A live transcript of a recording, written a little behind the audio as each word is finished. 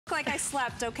look like I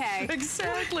slept, okay?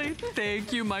 Exactly.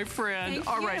 Thank you, my friend. Thank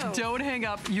All you. right, don't hang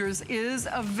up. Yours is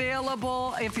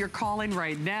available if you're calling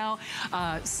right now.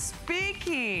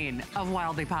 Speaking of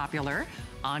wildly popular,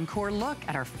 encore look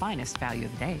at our finest value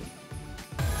of the day.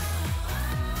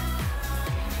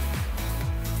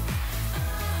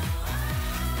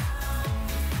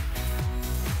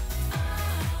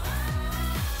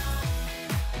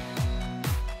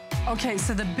 Okay,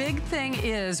 so the big thing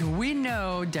is we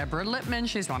know Deborah Lippman,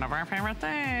 she's one of our favorite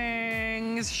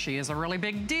things. She is a really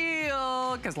big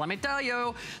deal, because let me tell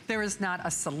you, there is not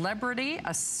a celebrity, a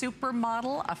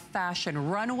supermodel, a fashion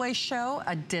runway show,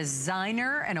 a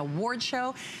designer, an award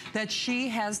show that she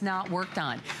has not worked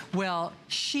on. Well,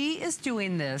 she is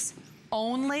doing this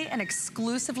only and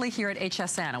exclusively here at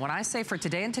HSN. And when I say for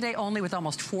today and today only, with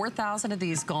almost 4,000 of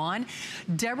these gone,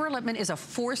 Deborah Lippman is a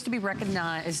force to be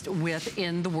recognized with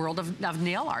in the world of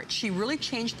nail art. She really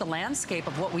changed the landscape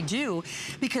of what we do,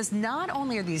 because not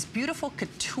only are these beautiful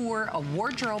couture, a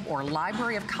wardrobe or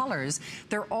library of colors,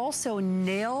 they're also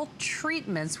nail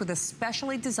treatments with a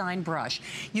specially designed brush.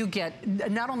 You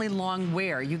get not only long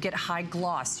wear, you get high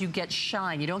gloss, you get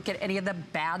shine, you don't get any of the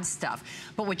bad stuff.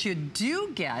 But what you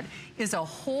do get is a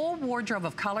whole wardrobe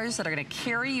of colors that are gonna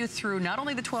carry you through not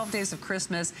only the 12 days of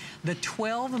Christmas, the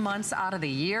 12 months out of the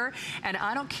year. And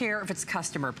I don't care if it's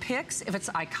customer picks, if it's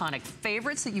iconic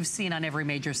favorites that you've seen on every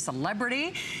major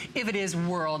celebrity, if it is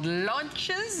world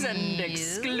launches and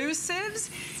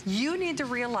exclusives. You need to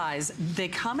realize they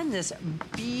come in this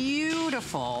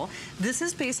beautiful, this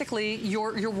is basically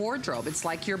your wardrobe. It's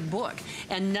like your book.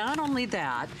 And not only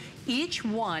that, each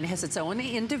one has its own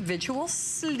individual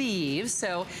sleeve.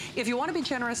 So if you want to be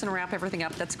generous and wrap everything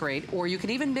up, that's great. Or you can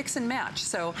even mix and match.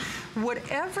 So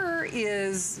whatever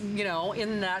is, you know,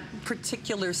 in that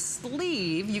particular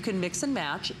sleeve, you can mix and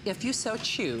match if you so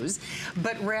choose.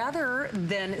 But rather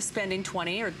than spending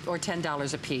 $20 or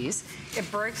 $10 a piece, it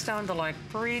breaks down to like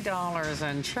 $3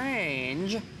 and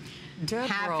change. Deborah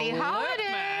Happy holidays!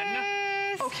 Lippman.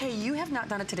 Okay, you have not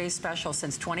done a Today's Special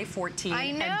since 2014.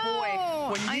 I know.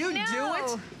 And boy, when you do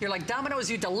it, you're like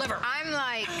Domino's, you deliver. I'm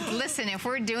like, listen, if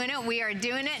we're doing it, we are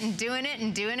doing it and doing it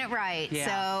and doing it right.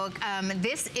 Yeah. So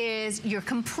this is your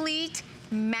complete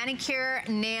manicure,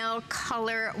 nail,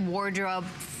 color wardrobe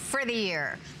for the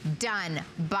year. Done.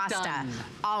 Basta. Done.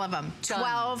 All of them. Done.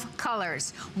 12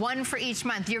 colors. One for each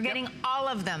month. You're getting all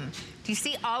of them. Do you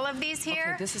see all of these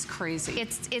here? Okay, this is crazy.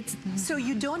 It's so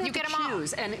you don't have you to get them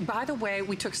choose. All. And by the way,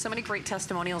 we took so many great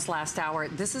testimonials last hour.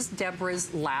 This is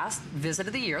Deborah's last visit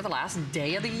of the year, the last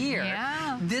day of the year.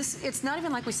 Yeah. It's not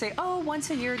even like we say, oh, once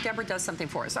a year Deborah does something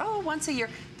for us. Oh, once a year.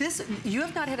 You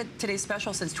have not had a Today's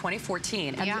Special since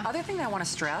 2014. And the other thing that I want to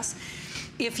stress,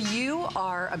 if you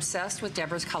are obsessed with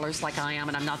Deborah's colors like I am,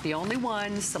 and I'm not the only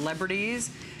one, celebrities,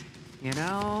 you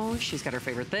know, she's got her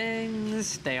favorite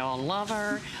things. They all love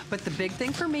her. But the big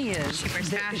thing for me is she wears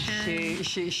fashion.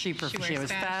 She wears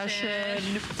fashion,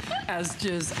 as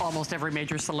does almost every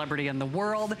major celebrity in the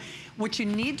world. What you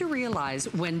need to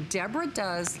realize, when Deborah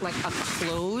does like a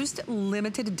closed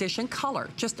limited edition color,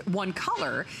 just one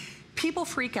color, people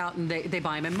freak out and they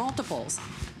buy them in multiples.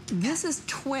 This is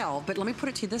 12, but let me put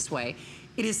it to you this way.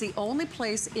 It is the only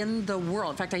place in the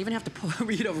world, in fact, I even have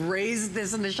to raise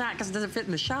this in the shot because it doesn't fit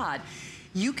in the shot.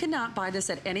 You cannot buy this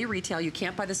at any retail. You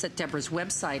can't buy this at Deborah's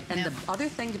website. And the other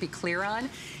thing to be clear on,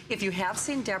 if you have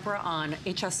seen Deborah on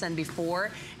HSN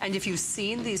before, and if you've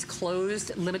seen these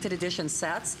closed limited edition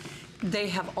sets, they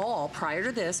have all, prior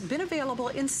to this, been available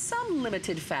in some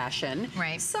limited fashion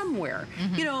somewhere.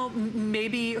 You know,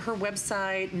 maybe her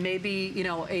website, maybe, you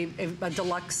know, a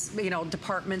deluxe, you know,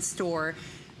 department store.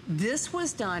 This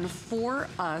was done for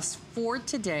us, for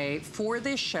today, for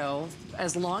this show,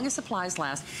 as long as supplies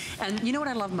last. And you know what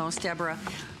I love most, Deborah?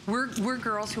 We're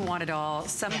girls who want it all.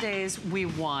 Some days we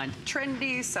want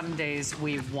trendy, some days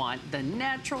we want the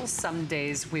natural, some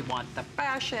days we want the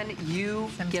fashion.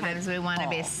 Sometimes we want to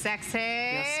be sexy.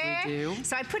 Yes, we do.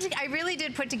 So I really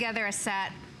did put together a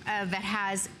set that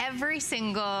has every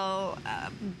single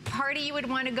party you would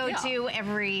want to go to,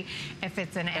 if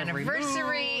it's an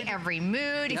anniversary, every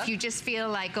mood, if you just feel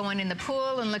like going in the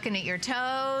pool and looking at your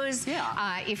toes,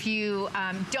 if you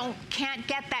can't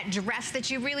get that dress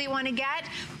that you really want to get,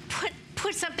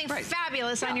 put something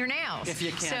fabulous on your nails. If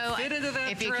you can't fit into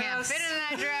that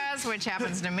dress, which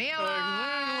happens to me a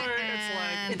lot, it's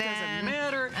like, it doesn't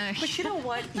matter. gosh. But you know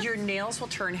what? Your nails will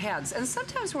turn heads. And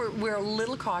sometimes we're a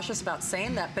little cautious about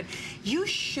saying that, but you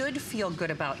should feel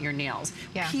good about your nails.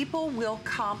 Yeah. People will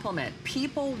compliment.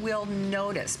 People will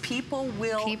notice. People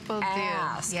will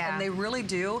ask. Yeah. And they really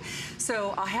do.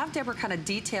 So I'll have Deborah kind of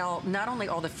detail not only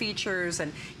all the features,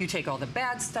 and you take all the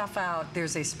bad stuff out.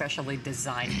 There's a specially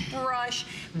designed brush.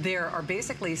 There are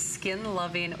basically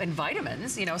skin-loving and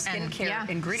vitamins, you know, skincare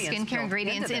ingredients. Skincare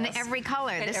ingredients in every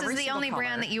color. This is the only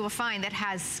brand that you will find that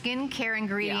has skincare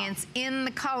ingredients in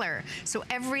the color. So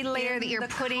every layer that you're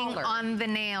putting on the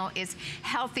nail is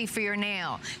healthy for your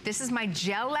nail. This is my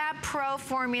Gel Lab Pro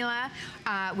formula,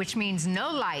 which means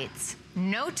no lights,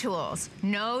 no tools,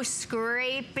 no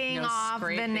scraping off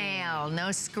the nail, no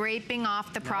scraping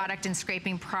off the product and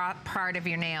scraping part of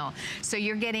your nail. So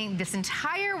you're getting this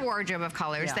entire wardrobe of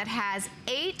colors that has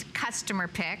 8 customer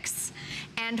picks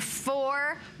and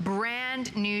 4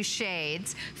 brand new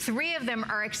shades. 3 of them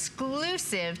are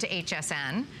exclusive to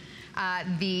HSN.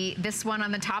 This one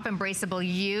on the top, Embraceable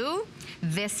You.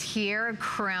 This here,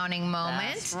 Crowning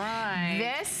Moment. That's right.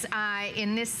 This,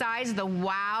 in this size, the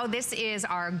Wow. This is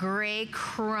our gray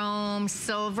chrome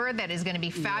silver that is going to be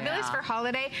fabulous for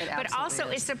holiday, but also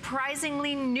is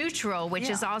surprisingly neutral, which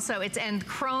is also, and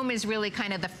chrome is really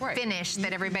kind of the finish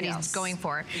that everybody's going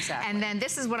for. Exactly. And then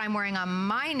this is what I'm wearing on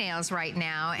my nails right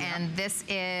now, and this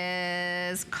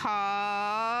is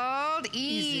called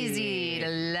Easy to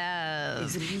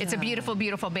Love. It's a beautiful,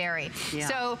 beautiful berry. Yeah.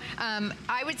 So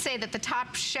I would say that the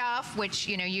top shelf, which,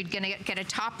 you know, you're gonna get a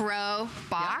top row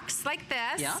box like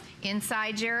this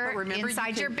inside your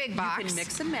big box. You can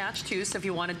mix and match too. So if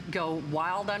you want to go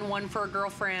wild on one for a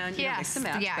girlfriend, you know, mix and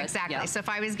match. Yeah, exactly. So if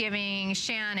I was giving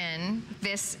Shannon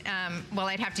this, well,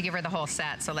 I'd have to give her the whole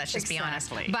set. So let's just be honest.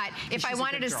 But if I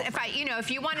wanted to,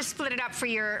 if you want to split it up for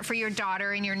your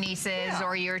daughter and your nieces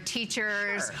or your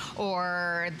teachers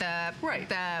or the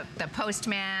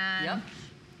postman.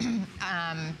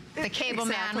 The cable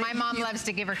man. My mom loves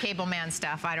to give her cable man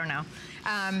stuff. I don't know.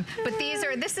 But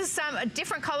this is some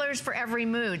different colors for every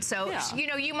mood. So, you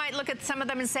know, you might look at some of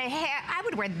them and say, hey, I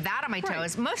would wear that on my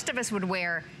toes. Most of us would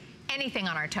wear anything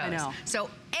on our toes. I know. So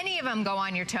any of them go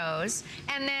on your toes.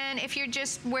 And then if you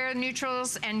just wear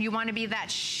neutrals and you want to be that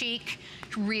chic,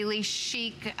 really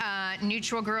chic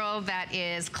neutral girl that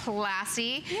is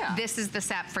classy, this is the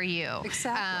set for you.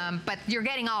 Exactly. But you're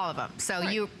getting all of them. So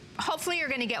hopefully you're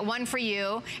going to get one for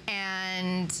you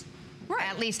and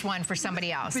at least one for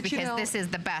somebody else, because you know, this is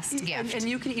the best gift. And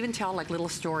you can even tell like little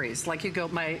stories. Like you go,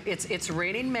 it's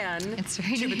raining men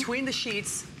to between the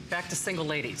sheets, back to single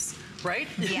ladies. Right?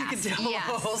 Yes, you can tell the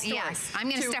whole story. Yes. I'm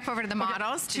going to step over to the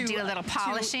models to do a little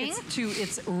polishing.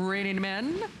 It's raining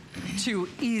men, to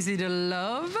easy to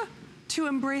love, to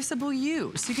embraceable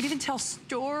you. So you can even tell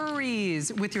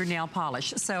stories with your nail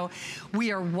polish. So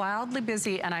we are wildly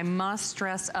busy, and I must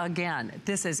stress again,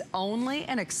 this is only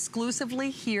and exclusively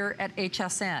here at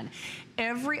HSN.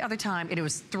 Every other time, it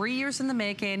was 3 years in the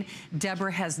making.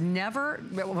 Deborah has never,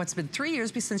 well, it's been 3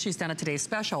 years since she's done a Today's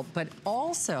Special, but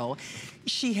also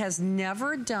she has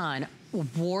never done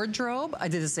wardrobe.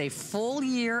 This is a full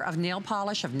year of nail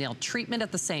polish, of nail treatment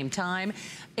at the same time.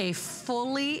 A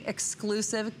fully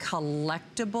exclusive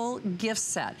collectible gift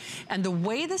set. And the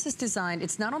way this is designed,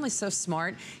 it's not only so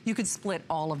smart, you could split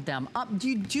all of them up. Do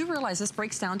you realize this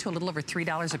breaks down to a little over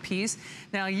 $3 a piece?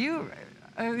 Now you're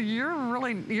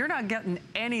not getting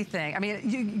anything. I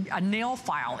mean, a nail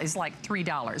file is like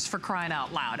 $3 for crying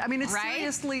out loud. I mean, it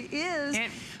seriously is.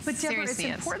 But Deborah, it's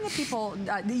important that people,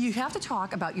 you have to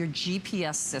talk about your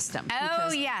GPS system.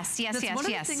 Oh, yes. That's one of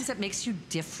the things that makes you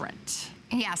different.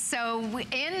 Yeah, so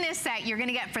in this set, you're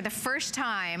gonna get for the first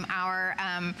time our,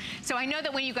 so I know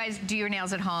that when you guys do your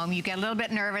nails at home, you get a little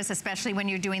bit nervous, especially when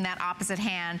you're doing that opposite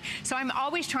hand. So I'm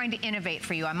always trying to innovate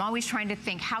for you. I'm always trying to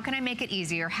think, how can I make it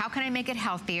easier? How can I make it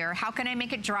healthier? How can I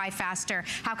make it dry faster?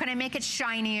 How can I make it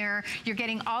shinier? You're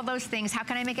getting all those things. How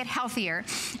can I make it healthier?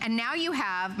 And now you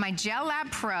have my Gel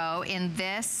Lab Pro in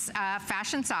this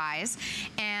fashion size.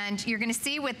 And you're gonna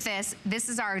see with this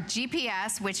is our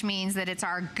GPS, which means that it's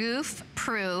our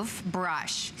goof-proof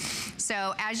brush.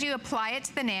 So as you apply it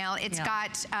to the nail, it's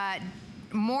got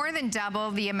more than double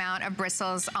the amount of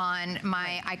bristles on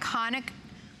my iconic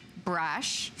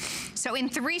brush. So in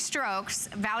 3 strokes,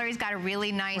 Valerie's got a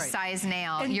really nice size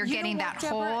nail. And you're getting that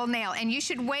whole nail. And you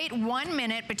should wait 1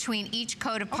 minute between each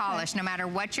coat of polish, no matter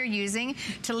what you're using,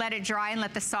 to let it dry and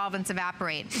let the solvents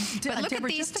evaporate. But look at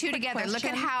these two together. Look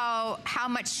at how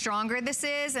much stronger this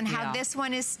is, and how this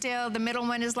one is still, the middle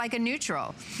one is like a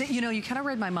neutral. You know, you kind of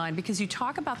read my mind, because you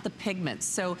talk about the pigments.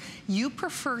 So you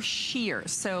prefer sheer.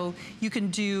 So you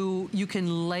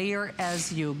can layer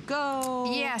as you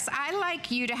go. Yes, I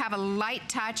like you to have have a light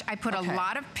touch. I put a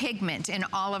lot of pigment in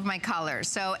all of my colors.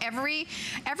 So every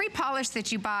polish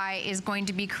that you buy is going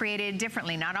to be created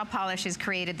differently. Not all polish is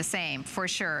created the same, for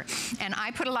sure. And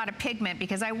I put a lot of pigment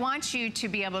because I want you to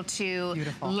be able to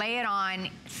lay it on.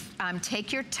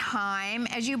 Take your time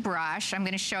as you brush. I'm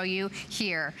going to show you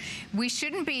here. We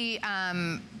shouldn't be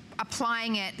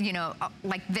applying it, you know,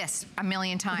 like this a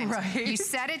million times. Right. You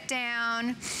set it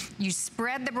down, you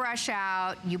spread the brush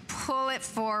out, you pull it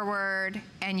forward,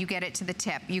 and you get it to the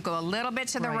tip. You go a little bit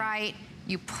to the right,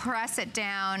 you press it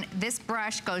down. This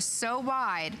brush goes so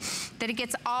wide that it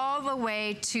gets all the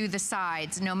way to the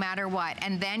sides, no matter what.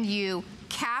 And then you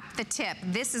cap the tip.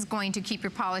 This is going to keep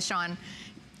your polish on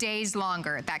days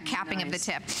longer, that capping of the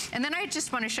tip. And then I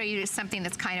just want to show you something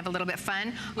that's kind of a little bit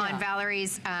fun on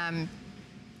Valerie's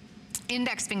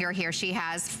index finger here. She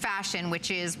has Fashion,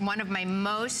 which is one of my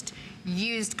most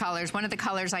used colors, one of the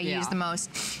colors I use the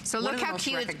most. So look how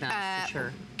cute,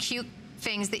 cute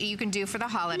things that you can do for the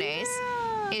holidays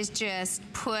is just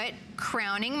put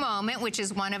Crowning Moment, which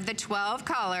is one of the 12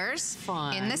 colors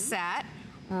in the set,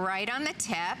 right on the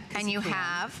tip, and you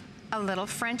have a little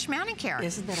French manicure.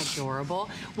 Isn't that adorable?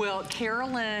 Well,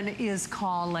 Carolyn is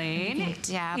calling in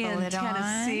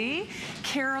Tennessee.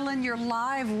 Carolyn, you're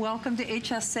live. Welcome to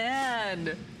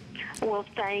HSN. Well,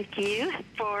 thank you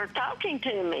for talking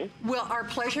to me. Well, our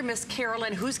pleasure, Miss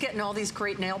Carolyn. Who's getting all these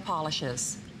great nail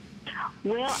polishes?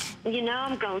 Well, you know,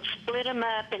 I'm going to split them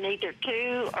up in either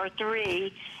 2 or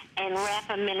 3 and wrap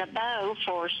them in a bow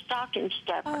for stocking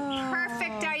stuffers.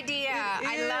 Perfect idea.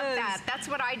 I love that. That's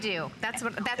what I do.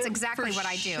 That's exactly what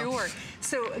I do. Sure.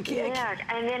 So yeah,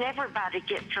 and then everybody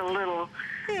gets a little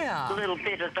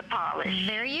bit of the polish.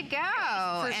 There you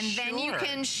go. Then you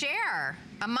can share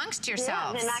amongst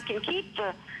yourselves. Yeah, then I can keep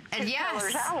the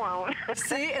colors I want.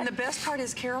 See, and the best part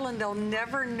is, Carolyn, they'll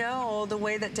never know the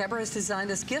way that Deborah has designed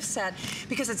this gift set,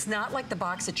 because it's not like the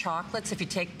box of chocolates. If you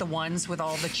take the ones with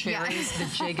all the cherries, the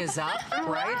jig is up,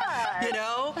 right? You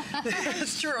know?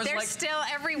 It's true. There's still,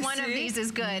 every one of these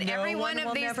is good. Every one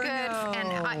of these good,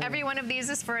 and every one of these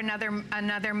is for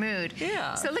another mood.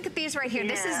 Yeah. So look at these right here.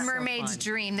 This is Mermaid's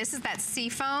Dream. This is that sea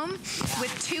foam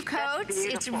with 2 coats.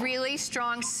 It's really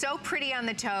strong, so pretty on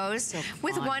the toes.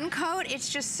 With 1 coat, it's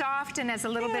just soft and has a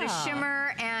little bit of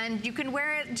shimmer, and you can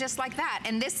wear it just like that.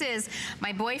 And this is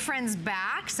my boyfriend's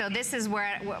back, so this is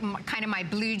where kind of my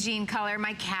blue jean color,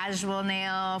 my casual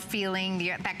nail feeling,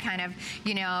 that kind of,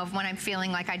 you know, when I'm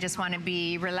feeling like I just want to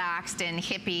be relaxed and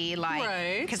hippie,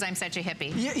 like, because I'm such a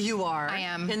hippie. You are. I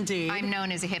am. Indeed. I'm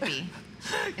known as a hippie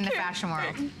in the fashion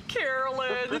world.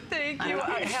 Carolyn, thank you.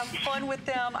 Have fun with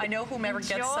them. I know whomever gets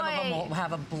some of them will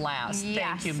have a blast.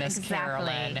 Thank you, Miss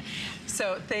Carolyn.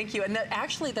 So thank you. And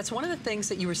actually, that's one of the things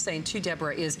that you were saying too,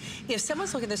 Deborah, is if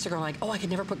someone's looking at this, they're going like, oh, I could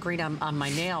never put green on my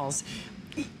nails.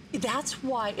 That's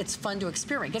why it's fun to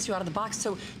experiment. It gets you out of the box.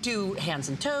 So do hands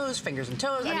and toes, fingers and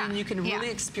toes. I mean, you can really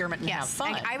experiment and have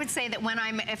fun. I would say that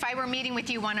if I were meeting with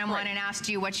you one-on-one and asked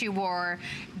you what you wore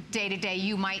day to day,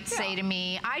 you might say to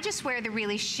me, I just wear the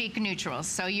really chic neutrals.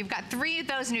 So you've got 3 of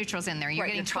those neutrals in there. You're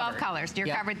getting 12 colors. You're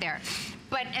covered there.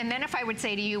 And then if I would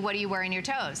say to you, what do you wear in your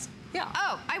toes?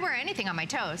 Oh, I wear anything on my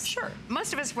toes. Sure.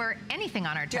 Most of us wear anything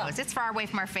on our toes. It's far away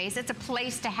from our face. It's a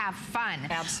place to have fun.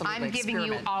 Absolutely. I'm giving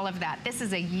you all of that. This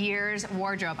is a year's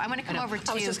wardrobe. I'm going to come over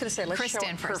to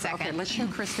Kristen for a second. Okay, let's show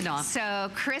Kristen off. So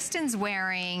Kristen's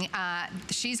wearing,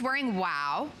 she's wearing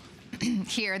Wow.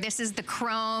 Here, this is the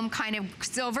chrome kind of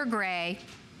silver gray.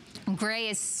 Gray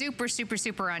is super, super,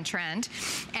 super on trend,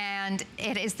 and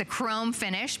it is the chrome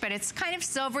finish, but it's kind of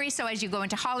silvery, so as you go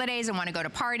into holidays and want to go to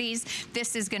parties,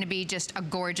 this is going to be just a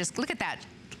gorgeous, look at that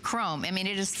chrome. I mean,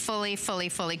 it is fully, fully,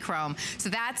 fully chrome. So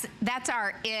that's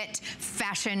our it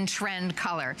fashion trend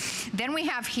color. Then we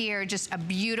have here just a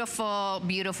beautiful,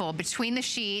 beautiful between the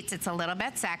sheets. It's a little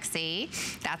bit sexy.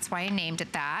 That's why I named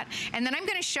it that. And then I'm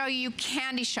going to show you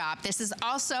Candy Shop. This is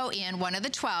also in one of the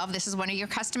 12. This is one of your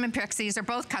customer picks. These are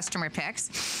both customer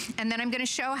picks. And then I'm going to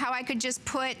show how I could just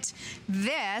put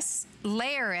this,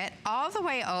 layer it all the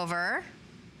way over,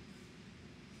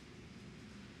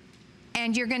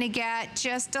 and you're gonna get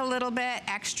just a little bit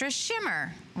extra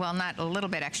shimmer. Well, not a little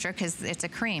bit extra, because it's a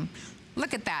cream.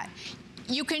 Look at that.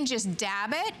 You can just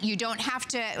dab it. You don't have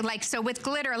to, like, so with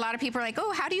glitter, a lot of people are like,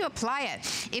 oh, how do you apply it?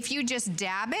 If you just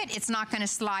dab it, it's not gonna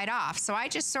slide off. So I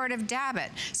just sort of dab it.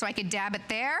 So I could dab it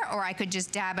there, or I could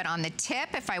just dab it on the tip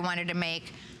if I wanted to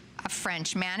make a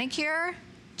French manicure.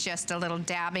 Just a little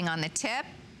dabbing on the tip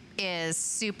is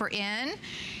super in.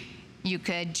 You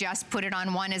could just put it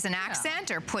on one as an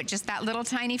accent, or put just that little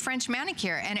tiny French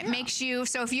manicure, and it makes you,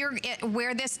 so if you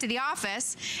wear this to the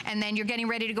office and then you're getting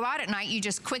ready to go out at night, you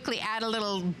just quickly add a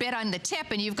little bit on the tip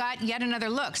and you've got yet another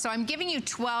look. So I'm giving you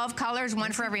 12 colors,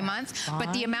 one for every month,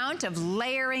 but the amount of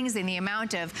layerings and the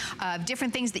amount of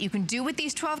different things that you can do with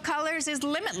these 12 colors is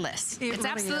limitless. It's really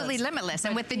absolutely limitless.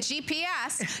 And with the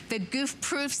GPS, the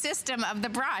goof-proof system of the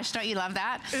brush, don't you love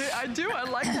that? I do, I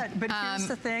like that. But here's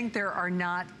the thing, there are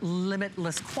not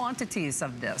limitless quantities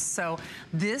of this. So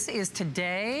this is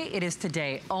today, it is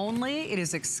today only, it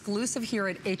is exclusive here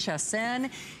at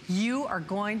HSN. You are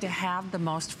going to have the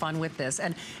most fun with this.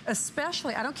 And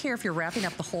especially, I don't care if you're wrapping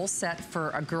up the whole set for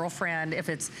a girlfriend, if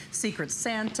it's Secret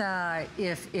Santa,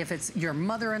 if it's your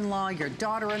mother-in-law, your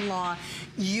daughter-in-law,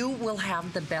 you will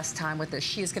have the best time with this.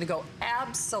 She is gonna go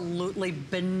absolutely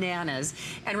bananas.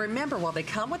 And remember, while they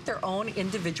come with their own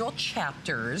individual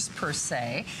chapters, per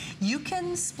se, you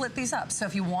can split these up. So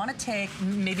if you wanna take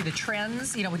maybe the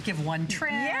trends, you know, would give one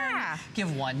trend,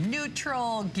 give one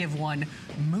neutral, give one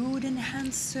mood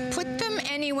enhancer. Put them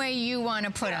any way you want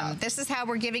to put them. This is how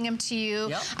we're giving them to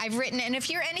you. I've written, and if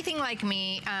you're anything like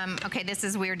me, okay, this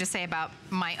is weird to say about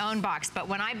my own box, but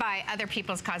when I buy other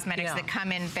people's cosmetics that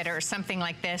come in that are something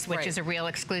like this, which is a real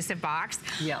exclusive box,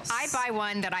 I buy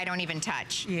one that I don't even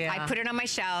touch. I put it on my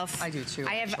shelf. I do too.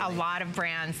 I have a lot of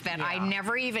brands that I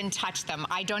never even touch them.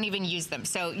 I don't even use them.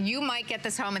 So you might get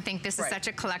this home and think this is such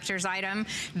a collector's item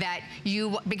that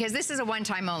you, because this is a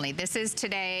one-time only. This is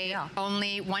today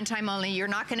only, one time only. You're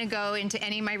not going to go into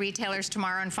any of my retailers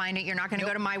tomorrow and find it. You're not going to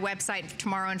go to my website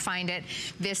tomorrow and find it.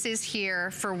 This is here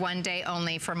for one day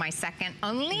only, for my second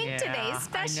only today's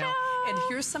special. And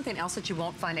here's something else that you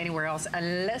won't find anywhere else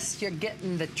unless you're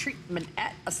getting the treatment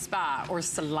at a spa or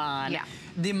salon.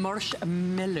 The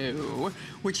marshmallow,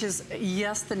 which is,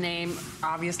 yes, the name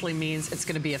obviously means it's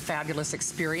going to be a fabulous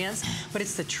experience, but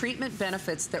it's the treatment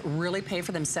benefits that really pay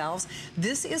for themselves.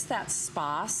 This is that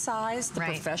spa size, the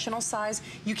professional size.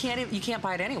 You can't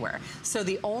buy it anywhere. So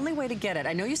the only way to get it,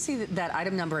 I know you see that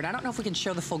item number, and I don't know if we can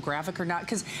show the full graphic or not,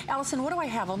 because Allison, what do I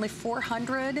have? Only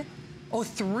 400? Oh,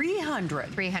 300.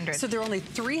 300. So there are only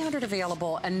 300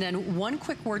 available. And then one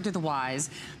quick word to the wise,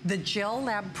 the Gel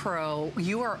Lab Pro,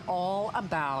 you are all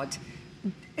about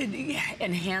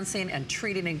enhancing and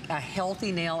treating a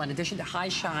healthy nail in addition to high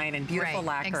shine and beautiful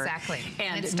lacquer. Exactly.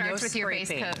 And it starts with your base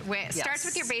coat. It starts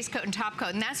with your base coat and top coat.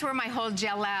 And that's where my whole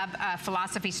Gel Lab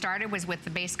philosophy started, was with the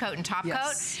base coat and top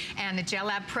coat. And the Gel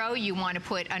Lab Pro, you want to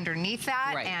put underneath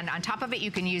that. And on top of it,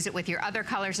 you can use it with your other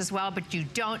colors as well, but you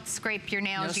don't scrape your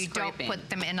nails. You don't put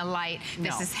them in a light.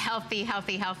 This is healthy,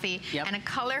 healthy, healthy. And a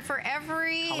color for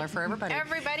every... Color for everybody.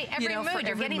 Everybody, every mood.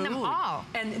 You're getting them all.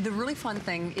 And the really fun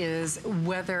thing is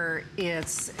whether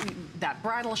it's that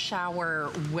bridal shower,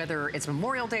 whether it's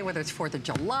Memorial Day, whether it's 4th of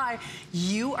July,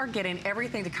 you are getting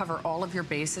everything to cover all of your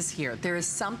bases here. There is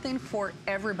something for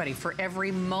everybody, for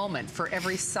every moment, for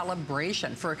every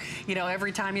celebration, for, you know,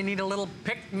 every time you need a little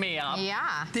pick-me-up.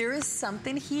 There is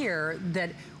something here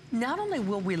that not only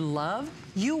will we love,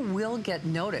 you will get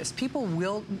noticed. People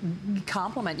will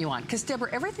compliment you on. Because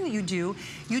Deborah, everything that you do,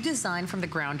 you design from the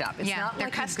ground up. It's not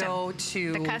like custom. You go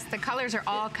to... The colors are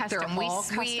all custom.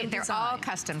 They're all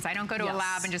customs. I don't go to a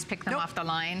lab and just pick them off the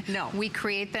line. We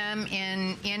create them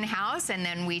in-house, and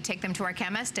then we take them to our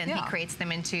chemist, and he creates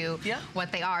them into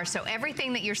what they are. So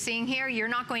everything that you're seeing here, you're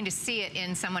not going to see it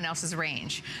in someone else's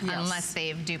range unless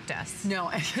they've duped us. No.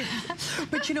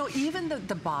 But you know, even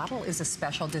the bottle is a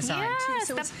special design too.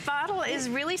 So the bottle is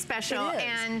really special,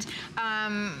 and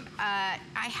I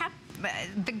have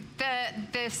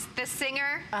the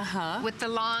singer with the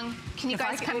long. Can you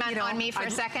guys come on me for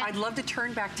a second? I'd love to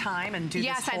turn back time and do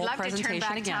this whole presentation again. Yes, I'd love to turn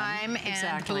back time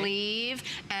and believe.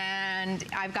 And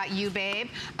I've got you, babe.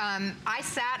 I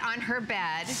sat on her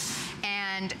bed,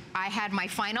 and I had my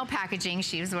final packaging.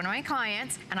 She was one of my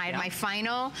clients, and I had my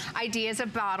final ideas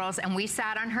of bottles, and we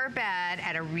sat on her bed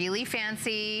at a really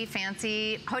fancy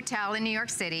hotel in New York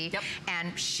City,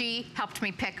 and she helped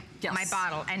me pick my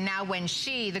bottle. And now when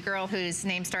she, the girl whose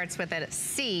name starts with a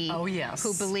C,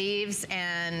 who believes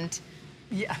and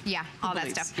all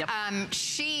that stuff,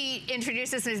 she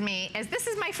introduces me as, this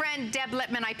is my friend Deb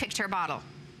Lippman, I picked her bottle.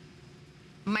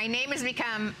 My name has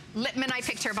become Lippman, I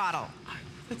picked her bottle.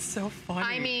 That's so funny.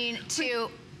 I mean,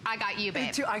 I got you,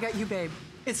 babe. I got you, babe.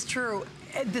 It's true.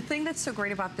 The thing that's so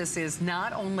great about this is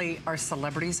not only are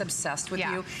celebrities obsessed with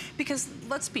you, because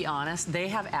let's be honest, they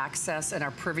have access and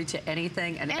are privy to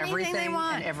anything and everything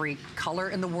and every color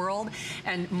in the world.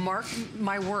 And mark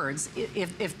my words,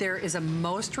 if there is a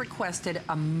most requested,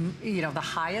 you know, the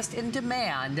highest in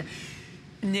demand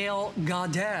nail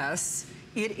goddess,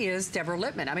 It is Deborah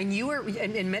Lippman. I mean, you were,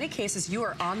 in many cases, you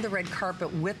are on the red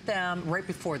carpet with them right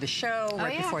before the show,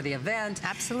 before the event.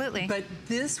 Absolutely. But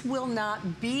this will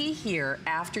not be here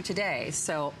after today.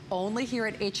 So only here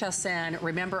at HSN.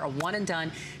 Remember, a one and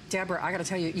done. Deborah, I got to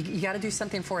tell you, you got to do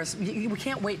something for us. We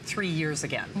can't wait 3 years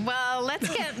again. Well, let's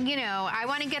get, I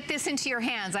want to get this into your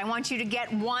hands. I want you to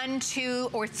get 1,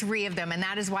 2, or 3 of them. And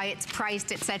that is why it's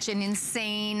priced at such an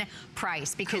insane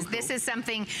price. Because this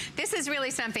is really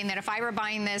something that if I were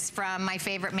buying this from my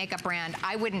favorite makeup brand,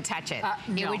 I wouldn't touch it.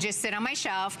 It would just sit on my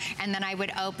shelf, and then I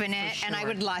would open it, and I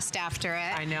would lust after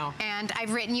it. I know. And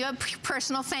I've written you a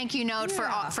personal thank you note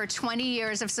for 20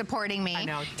 years of supporting me. I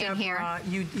know. in Deborah,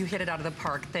 here. You hit it out of the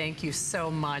park. Thank you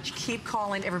so much. Keep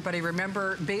calling, everybody.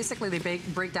 Remember, basically they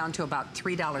break down to about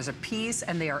 $3 a piece,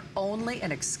 and they are only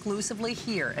and exclusively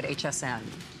here at HSN.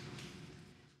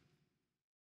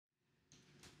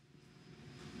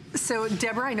 So,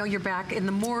 Deborah, I know you're back in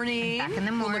the morning. Back in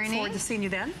the morning. We'll look forward to seeing you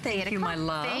then. Thank you, my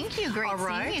love. Thank you. Great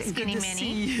seeing you, Skinny Good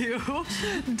to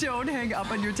see you. Don't hang up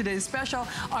on your today's special.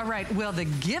 All right, well, the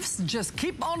gifts just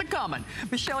keep on coming.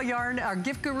 Michelle Yarn, our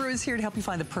gift guru, is here to help you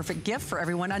find the perfect gift for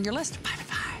everyone on your list.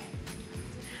 Bye-bye.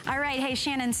 All right, hey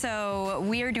Shannon, so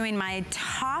we are doing my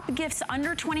top gifts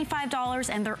under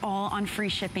 $25, and they're all on free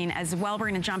shipping as well. We're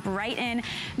gonna jump right in.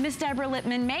 Miss Deborah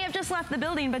Lippman may have just left the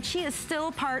building, but she is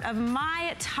still part of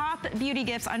my top beauty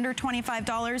gifts under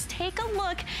 $25. Take a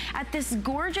look at this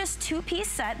gorgeous 2-piece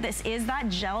set. This is that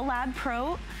Gel Lab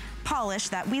Pro polish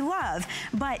that we love,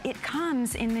 but it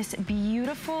comes in this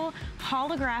beautiful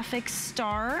holographic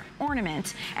star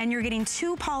ornament, and you're getting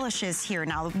 2 polishes here.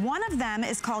 Now, one of them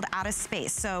is called Out of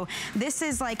Space. So this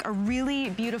is like a really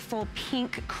beautiful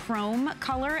pink chrome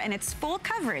color, and it's full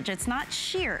coverage. It's not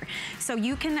sheer. So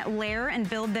you can layer and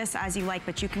build this as you like,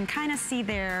 but you can kind of see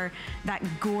there that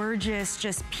gorgeous,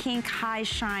 just pink high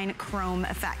shine chrome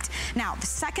effect. Now, the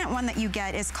second one that you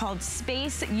get is called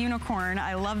Space Unicorn.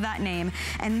 I love that name.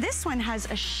 And this one has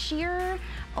a sheer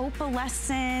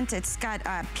opalescent, it's got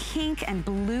a pink and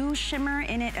blue shimmer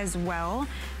in it as well.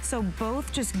 So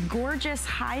both just gorgeous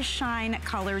high shine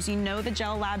colors. You know the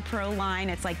Gel Lab Pro line.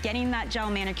 It's like getting that gel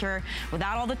manicure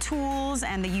without all the tools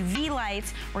and the UV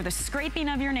lights or the scraping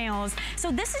of your nails.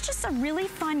 So this is just a really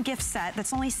fun gift set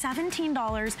that's only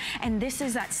 $17, and this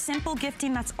is that simple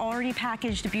gifting that's already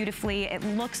packaged beautifully. It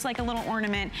looks like a little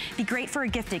ornament. Be great for a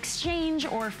gift exchange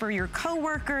or for your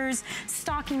coworkers,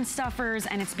 stocking stuffers,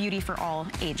 and it's beauty for all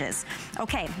ages.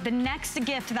 Okay, the next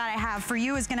gift that I have for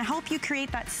you is gonna help you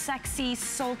create that sexy,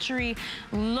 sultry,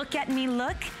 look at me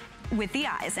look with the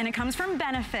eyes, and it comes from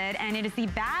Benefit, and it is the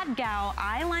Bad Gal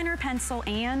eyeliner pencil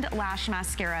and lash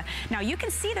mascara. Now you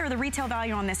can see there the retail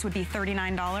value on this would be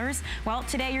 $39. Well,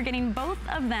 today you're getting both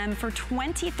of them for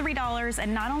 $23,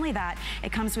 and not only that,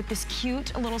 it comes with this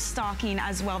cute little stocking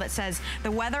as well that says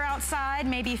the weather outside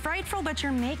may be frightful, but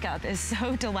your makeup is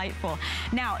so delightful.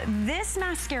 Now this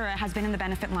mascara has been in the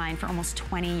Benefit line for almost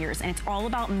 20 years, and it's all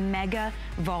about mega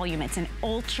volume. It's an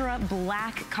ultra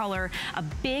black color, a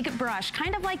big brush,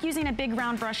 kind of like using a big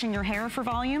round brush in your hair for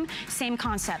volume. Same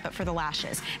concept, but for the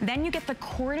lashes. Then you get the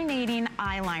coordinating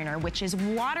eyeliner, which is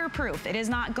waterproof. It is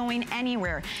not going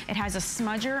anywhere. It has a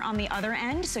smudger on the other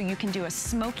end, so you can do a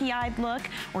smoky-eyed look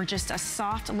or just a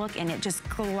soft look, and it just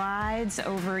glides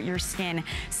over your skin.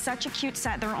 Such a cute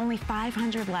set. There are only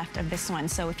 500 left of this one,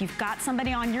 so if you've got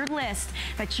somebody on your list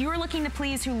that you are looking to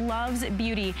please who loves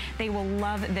beauty, they will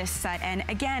love this set. And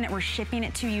again, we're shipping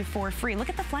it to you for free. Look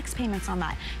at the flex payments on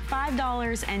that.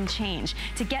 $5 and change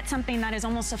to get something that is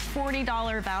almost a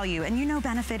 $40 value. And you know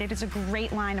Benefit, it is a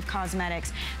great line of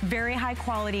cosmetics, very high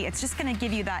quality. It's just gonna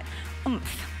give you that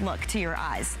oomph look to your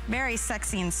eyes. Very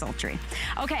sexy and sultry.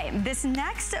 Okay, this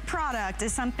next product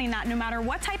is something that no matter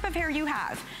what type of hair you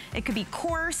have, it could be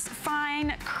coarse,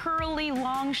 fine, curly,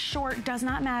 long, short, does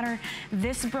not matter.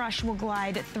 This brush will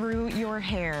glide through your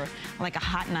hair like a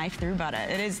hot knife through butter.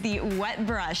 It is the Wet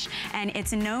Brush, and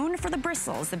it's known for the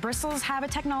bristles. The bristles have a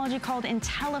technology called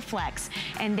IntelliFlex,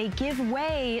 and they give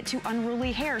way to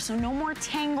unruly hair. So no more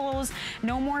tangles,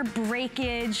 no more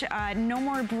breakage, no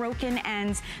more broken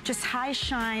ends, just high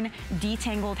shine,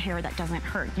 detangled hair that doesn't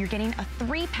hurt. You're getting a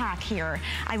 3-pack here.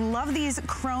 I love these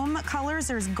chrome colors.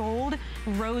 There's gold,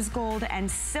 rose gold,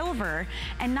 and silver.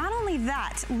 And not only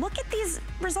that, look at these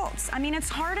results. I mean, it's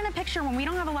hard in a picture when we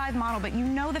don't have a live model, but you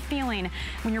know the feeling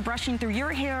when you're brushing through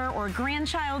your hair or a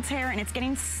grandchild's hair and it's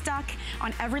getting stuck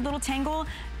on every little tangle.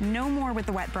 No more with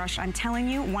the Wet Brush. I'm telling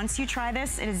you, once you try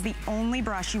this, it is the only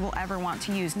brush you will ever want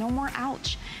to use. No more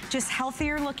ouch. Just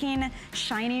healthier looking,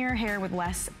 shinier hair with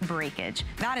less breakage.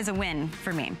 That is a win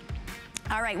for me.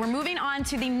 All right, we're moving on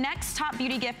to the next top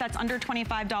beauty gift that's under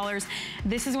 $25.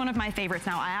 This is one of my favorites.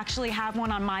 Now, I actually have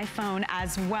one on my phone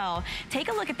as well. Take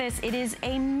a look at this. It is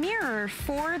a mirror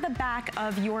for the back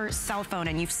of your cell phone,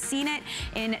 and you've seen it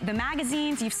in the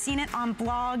magazines. You've seen it on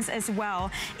blogs as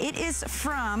well. It is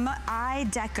from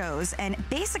iDecos, and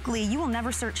basically, you will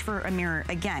never search for a mirror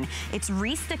again. It's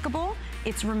re-stickable.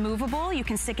 It's removable. You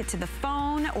can stick it to the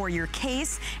phone or your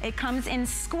case. It comes in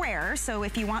square, so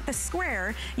if you want the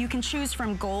square, you can choose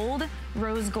from gold,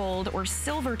 rose gold, or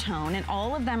silver tone, and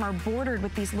all of them are bordered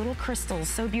with these little crystals,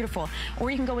 so beautiful.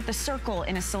 Or you can go with the circle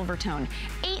in a silver tone.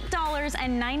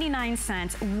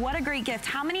 $8.99. What a great gift.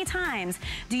 How many times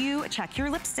do you check your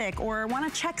lipstick or want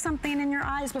to check something in your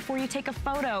eyes before you take a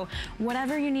photo?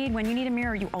 Whatever you need, when you need a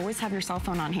mirror, you always have your cell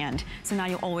phone on hand. So now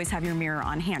you'll always have your mirror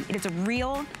on hand. It is a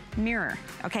real mirror,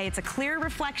 okay? It's a clear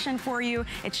reflection for you.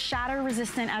 It's shatter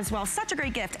resistant as well. Such a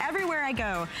great gift. Everywhere I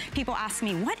go, people ask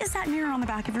me, what is that mirror on the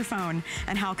back of your phone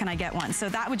and how can I get one? So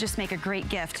that would just make a great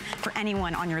gift for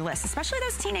anyone on your list, especially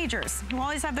those teenagers who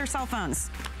always have their cell phones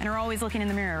and are always looking in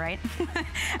the mirror, right?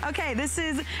 Okay, this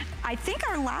is, I think,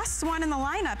 our last one in the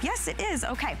lineup. Yes, it is.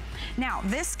 Okay, now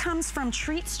this comes from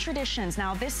Treats Traditions.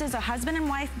 Now this is a husband and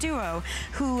wife duo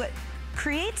who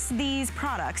creates these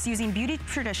products using beauty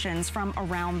traditions from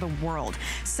around the world.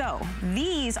 So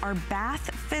these are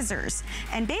bath fizzers,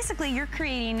 and basically you're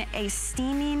creating a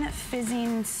steaming,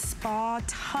 fizzing spa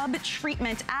tub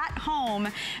treatment at home.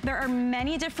 There are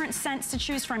many different scents to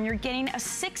choose from. You're getting a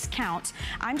 6 count.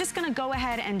 I'm just gonna go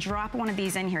ahead and drop one of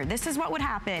these in here. This is what would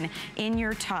happen in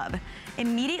your tub.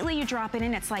 Immediately you drop it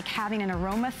in, it's like having an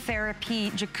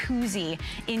aromatherapy jacuzzi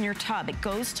in your tub. It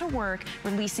goes to work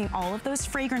releasing all of those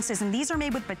fragrances, and these are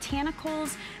made with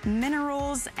botanicals,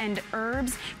 minerals, and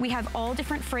herbs. We have all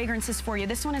different fragrances for you.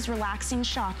 This one is Relaxing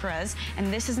Chakras,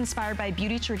 and this is inspired by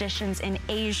beauty traditions in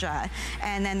Asia.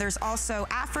 And then there's also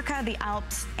Africa, the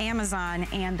Alps, Amazon,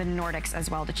 and the Nordics as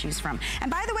well to choose from.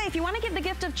 And by the way, if you want to give the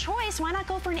gift of choice, why not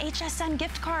go for an HSN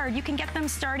gift card? You can get them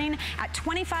starting at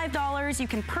 $25. You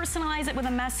can personalize it with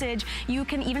a message. You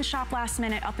can even shop last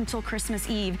minute up until Christmas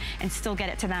Eve and still get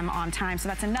it to them on time. So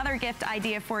that's another gift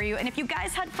idea for you. And if you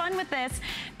guys had fun with this,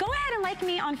 go ahead and like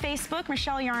me on Facebook,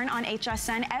 Michelle Yarn on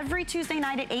HSN. Every Tuesday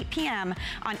night at 8 p.m.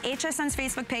 on HSN's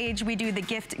Facebook page, we do the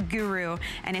Gift Guru,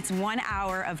 and it's 1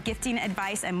 hour of gifting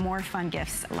advice and more fun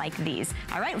gifts like these.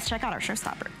 All right, let's check out our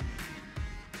showstopper.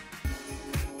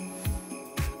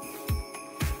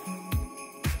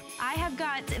 I have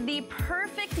got the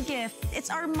perfect gift. It's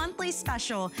our monthly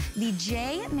special, the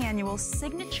J. Manual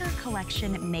Signature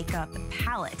Collection Makeup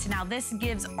Palette. Now, this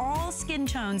gives all skin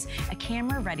tones a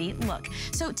camera-ready look.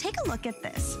 So take a look at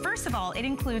this. First of all, it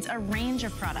includes a range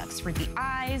of products for the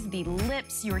eyes, the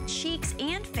lips, your cheeks,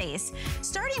 and face.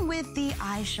 Starting with the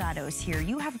eyeshadows here,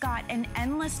 you have got an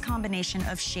endless combination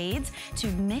of shades to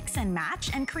mix and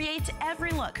match and create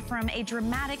every look, from a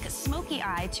dramatic smoky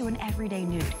eye to an everyday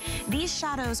nude. These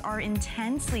shadows are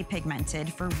intensely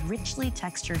pigmented for richly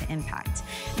textured impact.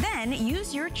 Then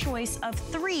use your choice of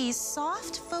 3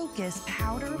 soft focus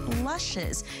powder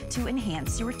blushes to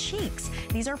enhance your cheeks.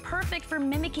 These are perfect for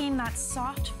mimicking that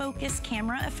soft focus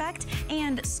camera effect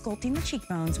and sculpting the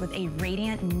cheekbones with a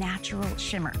radiant natural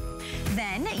shimmer.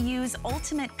 Then use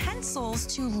ultimate pencils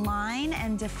to line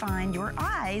and define your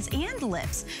eyes and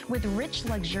lips with rich,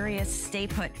 luxurious stay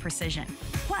put precision.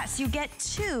 Plus, you get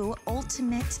 2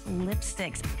 ultimate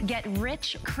lipsticks. Get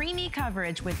rich, creamy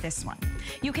coverage with this one.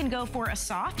 You can go for a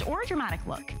soft or dramatic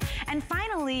look. And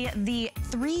finally, the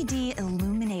 3D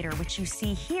Illuminator, which you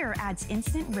see here, adds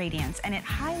instant radiance, and it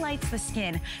highlights the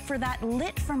skin for that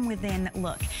lit from within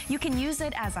look. You can use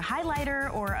it as a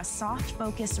highlighter or a soft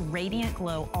focus radiant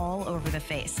glow all over the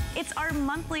face. It's our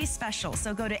monthly special,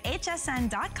 so go to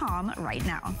hsn.com right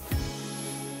now.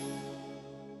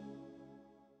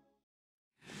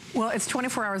 Well, it's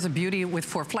 24 hours of beauty with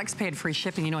 4 flex paid free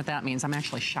shipping. You know what that means? I'm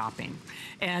actually shopping.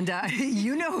 And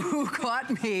you know who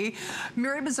caught me.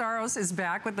 Mary Bizarros is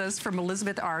back with us from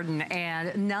Elizabeth Arden.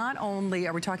 And not only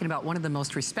are we talking about one of the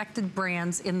most respected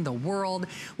brands in the world,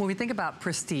 when we think about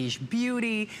prestige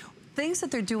beauty, things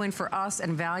that they're doing for us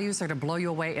and values that are to blow you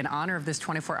away in honor of this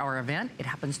 24-hour event, it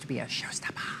happens to be a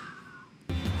showstopper.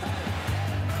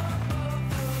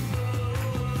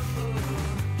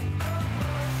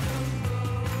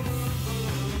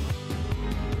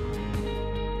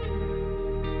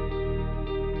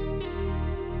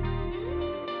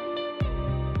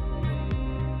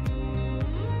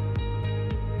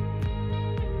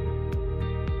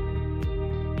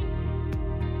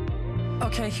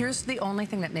 Okay, here's the only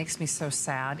thing that makes me so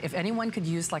sad. If anyone could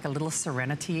use like a little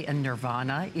serenity and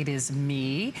nirvana, it is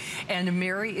me. And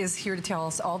Mary is here to tell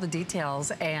us all the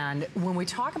details. And when we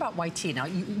talk about white tea, now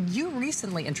you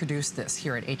recently introduced this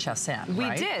here at HSN, We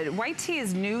right? did. White tea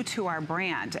is new to our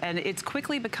brand, and it's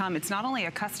quickly become, it's not only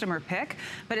a customer pick,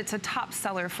 but it's a top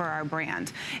seller for our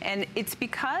brand. And it's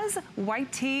because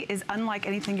white tea is unlike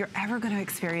anything you're ever going to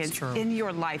experience in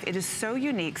your life. It is so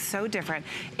unique, so different.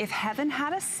 If heaven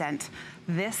had a scent,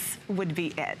 this would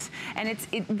be it. And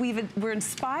we're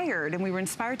inspired, and we were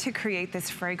inspired to create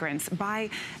this fragrance by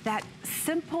that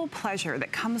simple pleasure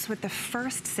that comes with the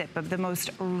first sip of the most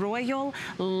royal,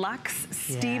 luxe,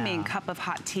 steaming cup of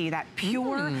hot tea, that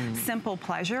pure, simple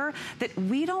pleasure that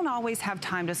we don't always have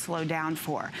time to slow down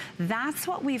for. That's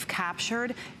what we've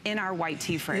captured in our white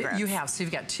tea fragrance. You have, so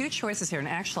you've got two choices here, and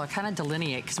actually I'll kind of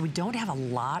delineate because we don't have a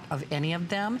lot of any of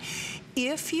them.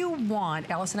 If you want,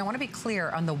 Allison, I want to be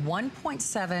clear, on the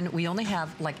 1.7, we only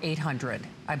have like 800,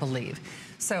 I believe.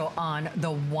 So on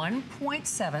the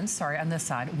 1.7, sorry, on this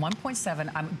side,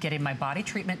 1.7, I'm getting my body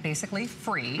treatment basically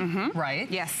free,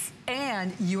 right? Yes.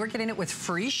 And you are getting it with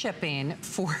free shipping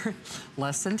for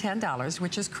less than $10,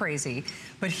 which is crazy.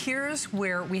 But here's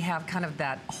where we have kind of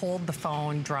that hold the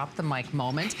phone, drop the mic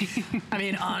moment. I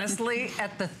mean, honestly,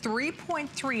 at the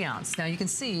 3.3 ounce, now you can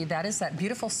see that is that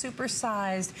beautiful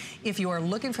supersized. If you are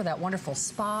looking for that wonderful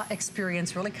spa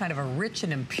experience, really kind of a rich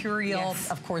and imperial,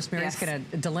 of course, Mary's going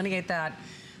to delineate that.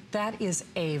 That is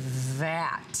a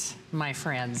vat, my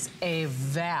friends, a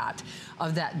vat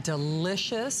of that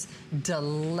delicious,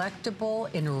 delectable,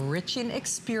 enriching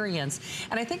experience.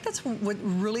 And I think that's what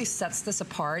really sets this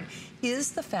apart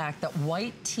is the fact that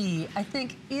white tea, I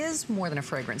think, is more than a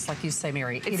fragrance, like you say,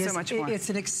 Mary. It's so much more. It's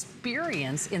an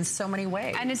experience in so many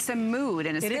ways. And it's a mood,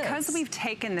 and it's because we've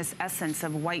taken this essence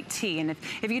of white tea. And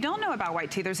if you don't know about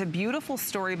white tea, there's a beautiful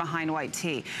story behind white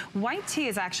tea. White tea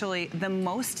is actually the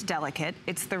most delicate,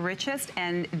 it's the richest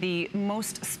and the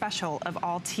most special of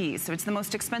all teas. So it's the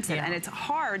most expensive, and it's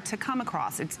hard to come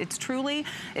across. It's truly,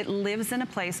 it lives in a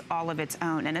place all of its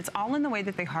own, and it's all in the way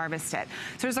that they harvest it.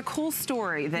 So there's a cool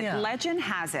story that legend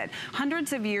has it,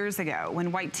 hundreds of years ago,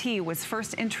 when white tea was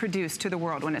first introduced to the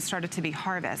world, when it started to be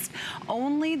harvested,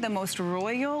 only the most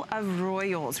royal of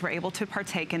royals were able to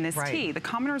partake in this tea. The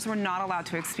commoners were not allowed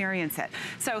to experience it.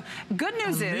 So good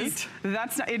news is,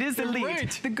 it is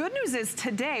elite. The good news is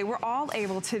today we're all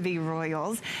able to be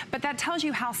royals, but that tells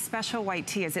you how special white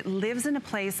tea is. It lives in a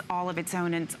place all of its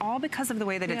own, and it's all because of the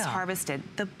way that it's harvested.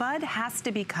 The bud has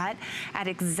to be cut at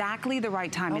exactly the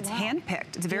right time. It's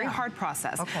hand-picked. It's a very hard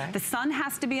process. The sun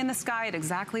has to be in the sky at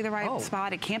exactly the right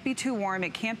spot. It can't be too warm.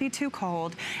 It can't be too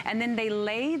cold. And then they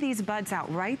lay these buds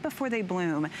out right before they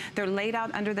bloom. They're laid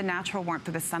out under the natural warmth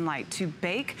of the sunlight to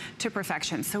bake to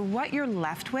perfection. So what you're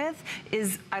left with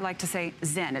is, I like to say,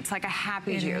 zen. It's like a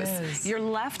happy juice. You're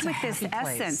left with this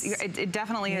essence. It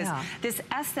definitely is. This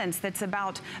essence that's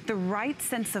about the right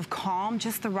sense of calm,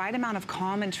 just the right amount of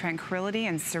calm and tranquility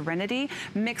and serenity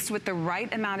mixed with the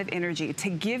right amount of energy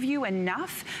to give you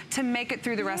enough to make it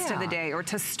through the rest of the day or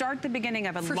to start the beginning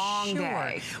of a long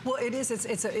day. Well, it is.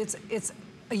 It's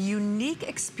a unique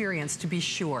experience, to be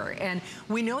sure. And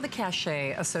we know the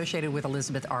cachet associated with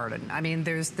Elizabeth Arden. I mean,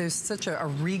 there's such a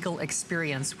regal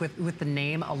experience with the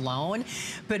name alone,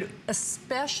 but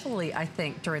especially, I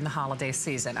think, during the holiday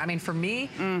season. I mean, for me,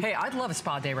 hey, I'd love a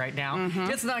spa day right now.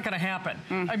 It's not gonna happen.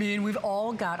 I mean, we've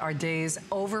all got our days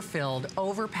overfilled,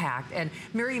 overpacked, and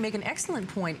Mary, you make an excellent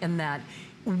point in that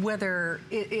whether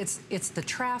it's the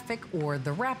traffic or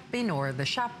the wrapping or the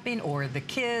shopping or the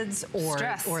kids or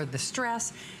the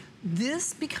stress,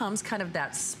 this becomes kind of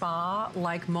that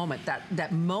spa-like moment,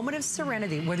 that moment of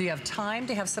serenity, whether you have time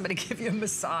to have somebody give you a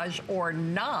massage or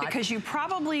not. Because you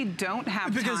probably don't have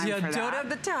time for that. Because you don't have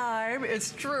the time,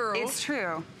 it's true. It's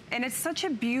true. And it's such a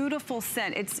beautiful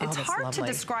scent. It's hard to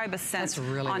describe a scent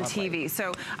on TV.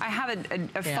 So I have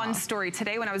a fun story.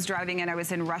 Today when I was driving in, I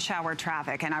was in rush hour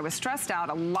traffic and I was stressed out.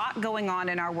 A lot going on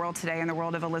in our world today, in the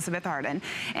world of Elizabeth Arden.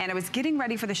 And I was getting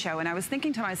ready for the show and I was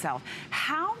thinking to myself,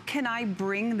 how can I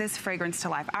bring this fragrance to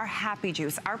life? Our happy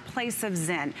juice, our place of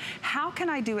zen. How can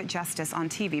I do it justice on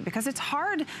TV? Because it's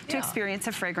hard to experience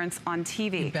a fragrance on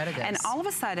TV. You bet it is. And all of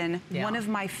a sudden, one of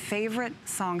my favorite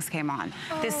songs came on.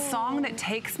 This song that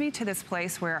takes me to this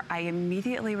place where I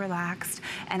immediately relaxed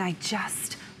and I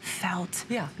just felt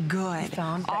good.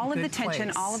 Found all of the good tension,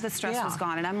 place. all of the stress was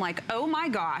gone. And I'm like, oh my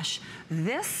gosh,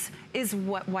 this is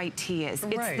what white tea is.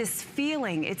 It's this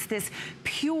feeling, it's this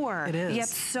pure, yet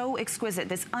so exquisite,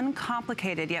 this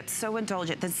uncomplicated, yet so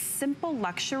indulgent, this simple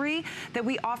luxury that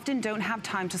we often don't have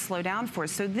time to slow down for.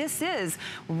 So this is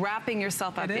wrapping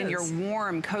yourself up in your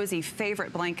warm, cozy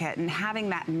favorite blanket and having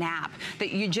that nap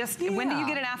that you just, when do you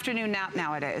get an afternoon nap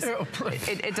nowadays?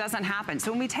 It doesn't happen.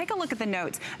 So when we take a look at the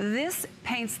notes, this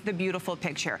paints the beautiful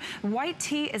picture. White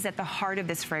tea is at the heart of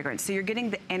this fragrance. So you're getting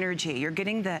the energy, you're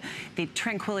getting the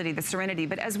tranquility, the serenity.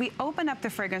 But as we open up the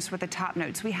fragrance with the top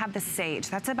notes, we have the sage.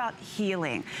 That's about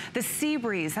healing. The sea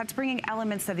breeze, that's bringing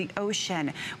elements of the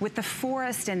ocean with the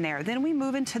forest in there. Then we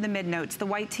move into the mid notes. The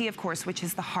white tea, of course, which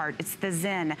is the heart. It's the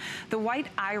zen. The white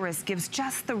iris gives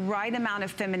just the right amount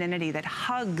of femininity that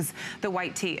hugs the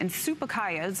white tea. And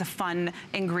supacaya is a fun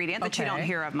ingredient that you don't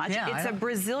hear of much. It's a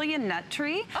Brazilian nut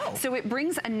tree. So it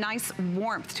brings a nice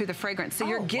warmth to the fragrance. So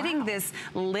you're getting this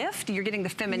lift, you're getting the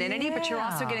femininity, but you're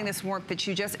also getting this warmth that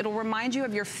you just, it'll remind you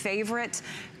of your favorite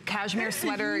cashmere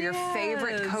sweater, your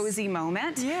favorite cozy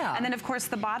moment. And then of course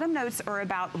the bottom notes are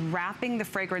about wrapping the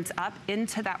fragrance up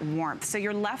into that warmth. So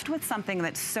you're left with something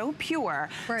that's so pure,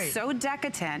 so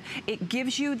decadent, it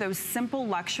gives you those simple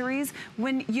luxuries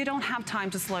when you don't have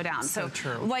time to slow down. So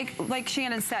true. Like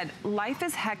Shannon said, life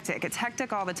is hectic. It's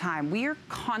hectic all the time. We are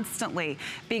constantly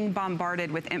being bombarded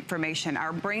with information.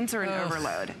 Our brains are in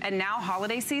overload. And now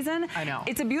holiday season,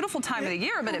 it's a beautiful time of the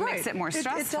year, but it makes it more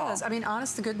stressful. It does. I mean,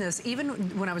 honest to goodness, even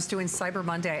when I was doing Cyber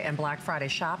Monday and Black Friday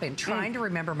shopping, trying to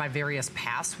remember my various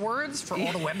passwords for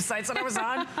all the websites that I was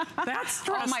on, that stressed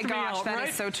me out. Oh my gosh, that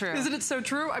is so true. Isn't it so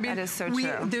true? I mean, that is so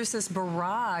true. There's this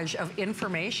barrage of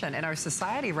information in our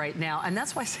society right now, and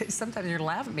that's why I say sometimes you're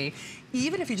laugh at me.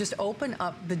 Even if you just open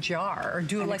up the jar or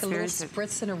do like a little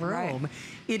spritz in a room,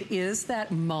 it is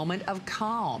that moment of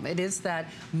calm. It is that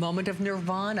moment of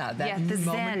nirvana, that the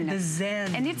moment, the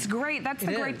zen. And it's great. That's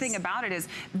the great thing about it is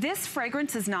this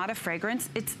fragrance is not a fragrance,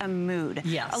 it's a mood.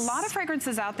 A lot of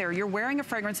fragrances out there, you're wearing a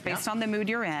fragrance based on the mood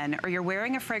you're in, or you're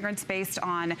wearing a fragrance based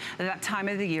on that time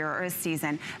of the year or a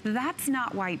season. That's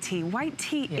not white tea. White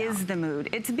tea is the mood.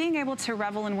 It's being able to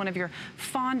revel in one of your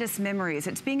fondest memories.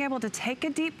 It's being able to take a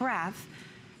deep breath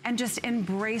and just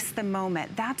embrace the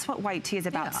moment. That's what white tea is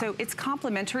about. So it's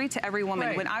complimentary to every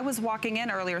woman. When I was walking in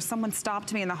earlier, someone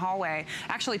stopped me in the hallway.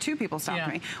 Actually, two people stopped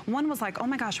me. One was like, oh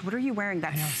my gosh, what are you wearing?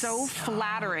 That's so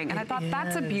flattering. And I thought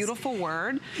that's a beautiful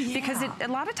word because a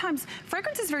lot of times,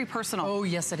 fragrance is very personal. Oh,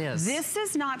 yes, it is. This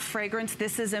is not fragrance,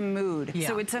 this is a mood.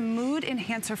 So it's a mood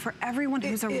enhancer for everyone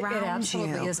who's around you. It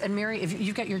absolutely is. And Mary, if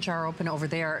you've got your jar open over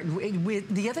there,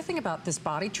 the other thing about this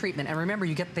body treatment, and remember,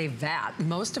 you get the vat.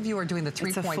 Most of you are doing the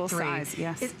 3.3. Full size,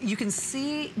 you can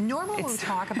see, normally when we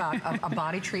talk about a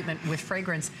body treatment with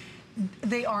fragrance,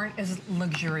 they aren't as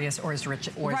luxurious or as rich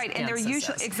or as and they're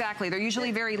usually they're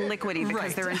usually very liquidy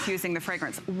because they're infusing the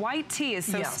fragrance. White tea is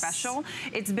so special.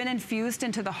 It's been infused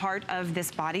into the heart of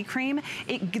this body cream.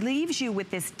 It leaves you with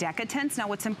this decadence. Now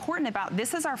what's important about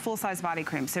this is our full-size body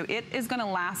cream, so it is going to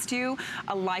last you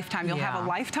a lifetime. You'll have a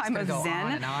lifetime of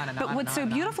zen. But what's so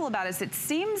beautiful about it is it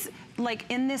seems like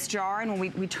in this jar, and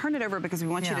when we turn it over because we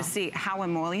want you to see how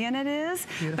emollient it is,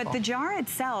 but the jar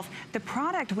itself, the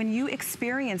product, when you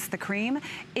experience the cream,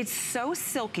 it's so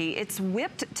silky, it's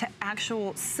whipped to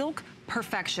actual silk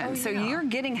perfection. So you're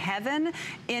getting heaven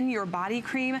in your body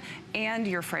cream and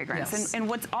your fragrance. And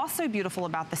what's also beautiful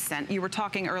about the scent, you were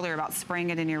talking earlier about spraying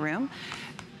it in your room.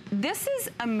 This is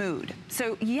a mood.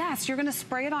 So yes, you're gonna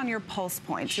spray it on your pulse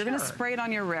points. You're gonna spray it on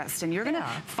your wrist, and you're gonna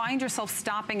find yourself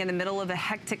stopping in the middle of a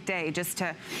hectic day just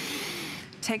to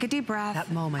take a deep breath. That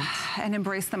moment. And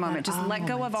embrace the moment. Just let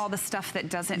go of all the stuff that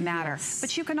doesn't matter.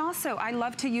 But you can also, I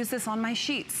love to use this on my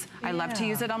sheets. I love to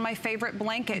use it on my favorite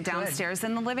blanket downstairs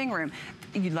in the living room.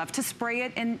 You love to spray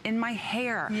it in my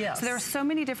hair. So there are so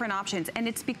many different options. And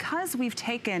it's because we've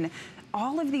taken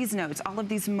all of these notes, all of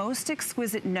these most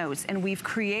exquisite notes, and we've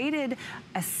created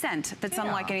a scent that's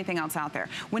unlike anything else out there.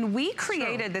 When we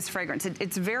created this fragrance,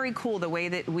 it's very cool the way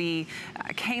that we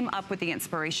came up with the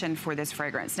inspiration for this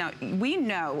fragrance. Now, we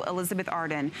know Elizabeth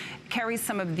Arden carries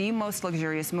some of the most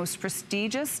luxurious, most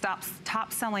prestigious,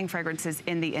 top-selling fragrances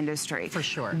in the industry. For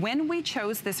sure. When we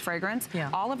chose this fragrance,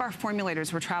 all of our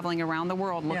formulators were traveling around the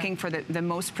world looking for the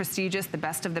most prestigious, the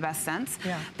best of the best scents.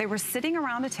 They were sitting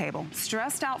around a table,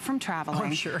 stressed out from travel, traveling.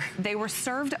 I'm sure. They were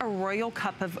served a royal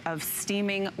cup of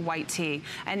steaming white tea.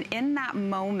 And in that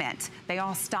moment, they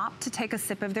all stopped to take a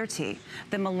sip of their tea.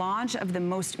 The melange of the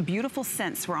most beautiful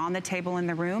scents were on the table in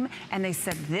the room, and they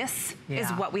said, this is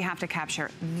what we have to capture.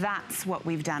 That's what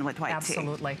we've done with white tea.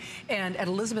 Absolutely. And at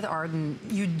Elizabeth Arden,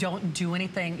 you don't do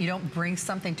anything, you don't bring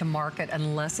something to market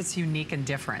unless it's unique and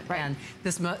different. Right. And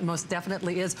this most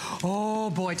definitely is. Oh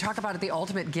boy, talk about it, the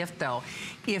ultimate gift though.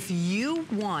 If you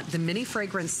want the mini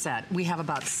fragrance set, we have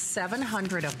about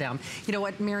 700 of them. You know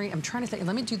what, Mary, I'm trying to think,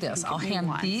 let me do this. I'll hand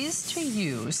these to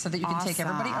you so that you can take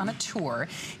everybody on a tour.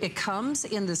 It comes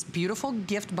in this beautiful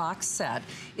gift box set.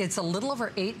 It's a little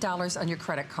over $8 on your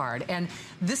credit card. And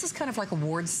this is kind of like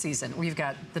awards season. We've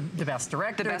got the best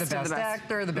director, the best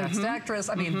actor, the best actress.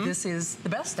 I mean, this is the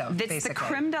best of, basically. It's the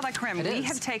creme de la creme. We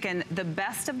have taken the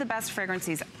best of the best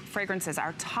fragrances,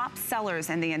 our top sellers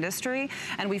in the industry,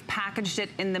 and we've packaged it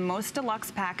in the most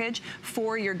deluxe package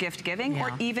for your gift giving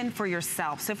or even for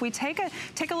yourself. So if we take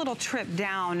a little trip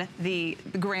down the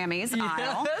Grammys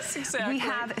aisle, we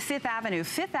have Fifth Avenue.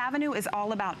 Fifth Avenue is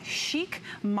all about chic,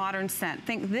 modern scent.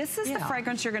 Think this is the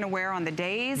fragrance you're going to wear on the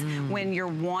days when you're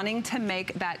wanting to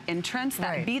make that entrance,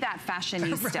 be that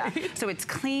fashionista. So it's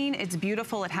clean, it's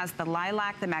beautiful, it has the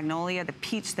lilac, the magnolia, the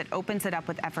peach that opens it up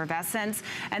with effervescence,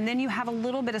 and then you have a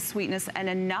little bit of sweetness and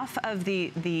enough of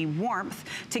the warmth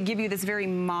to give you this very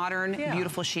modern,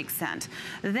 beautiful, chic scent.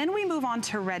 Then we move on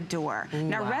to Red Door.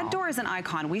 Now, Red Door is an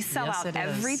icon. We sell out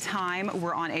every time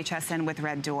we're on HSN with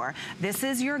Red Door. This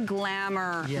is your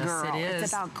glamour girl.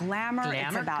 It's about glamour,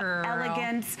 it's about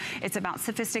elegance, it's about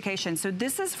sophistication. So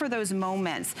this is for those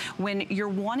moments when you're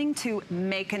wanting to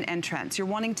make an entrance, you're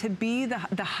wanting to be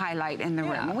the highlight in the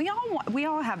room. And we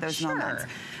all have those moments.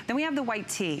 Then we have the white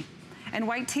tea. And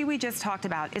white tea we just talked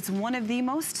about. It's one of the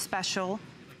most special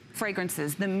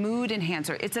fragrances, the mood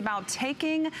enhancer. It's about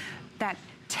taking that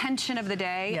tension of the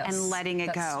day and letting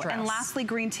it go. Stress. And lastly,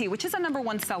 green tea, which is a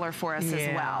 #1 seller for us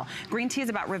as well. Green tea is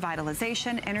about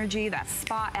revitalization, energy, that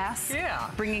spa-esque,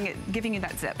 giving you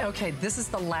that zip. Okay, this is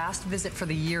the last visit for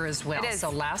the year as well. It is. So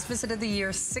last visit of the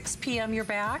year, 6 p.m. you're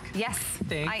back? Yes,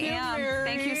 I am. Mary.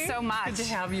 Thank you so much. Good to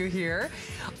have you here.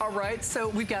 All right, so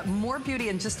we've got more beauty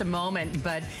in just a moment,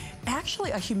 but actually,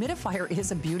 a humidifier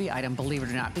is a beauty item, believe it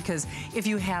or not, because if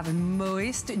you have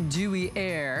moist, dewy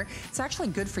air, it's actually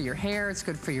good for your hair, it's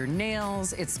good for your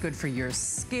nails, it's good for your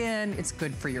skin, it's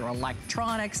good for your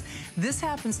electronics. This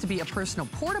happens to be a personal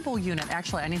portable unit.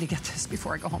 Actually, I need to get this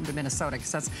before I go home to Minnesota,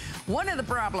 because that's one of the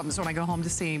problems when I go home to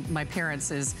see my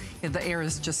parents is the air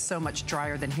is just so much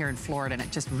drier than here in Florida, and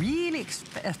it just really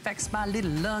affects my little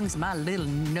lungs, my little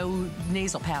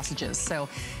nasal passages. So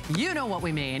you know what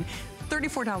we mean.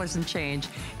 $34 and change.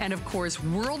 And of course,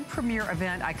 world premiere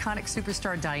event, iconic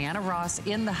superstar Diana Ross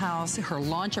in the house. Her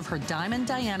launch of her Diamond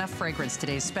Diana fragrance,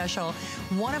 today's special.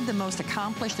 One of the most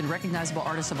accomplished and recognizable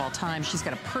artists of all time. She's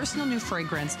got a personal new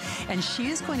fragrance, and she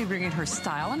is going to bring in her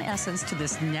style and essence to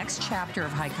this next chapter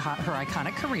of her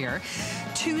iconic career.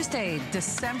 Tuesday,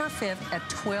 December 5th at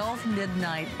 12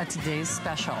 midnight, a today's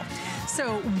special.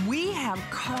 So we have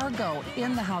cargo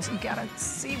in the house. You gotta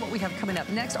see what we have coming up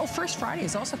next. Oh, First Friday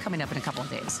is also coming up in a couple of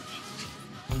days.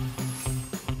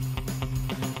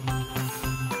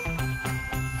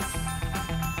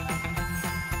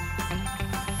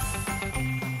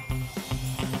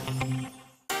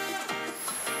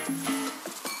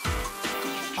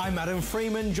 I'm Adam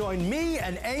Freeman. Join me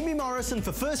and Amy Morrison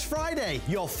for First Friday,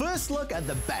 your first look at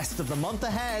the best of the month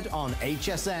ahead on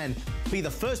HSN. Be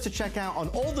the first to check out on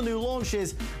all the new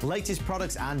launches, latest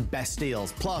products, and best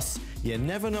deals. Plus, you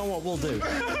never know what we'll do.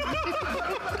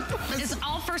 Is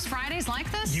all First Fridays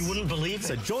like this? You wouldn't believe it.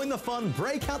 So join the fun,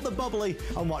 break out the bubbly,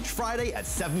 and watch Friday at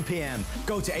 7 p.m.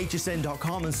 Go to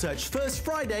hsn.com and search First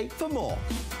Friday for more.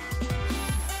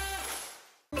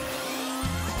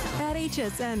 At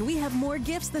HSN, we have more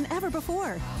gifts than ever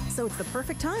before, so it's the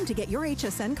perfect time to get your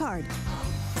HSN card.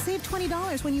 Save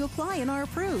 $20 when you apply and are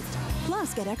approved.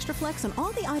 Plus, get extra flex on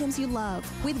all the items you love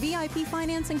with VIP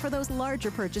financing for those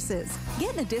larger purchases.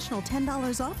 Get an additional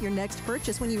 $10 off your next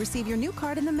purchase when you receive your new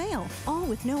card in the mail, all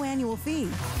with no annual fee.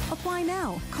 Apply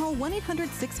now. Call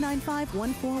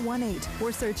 1-800-695-1418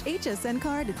 or search HSN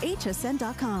card at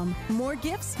hsn.com. More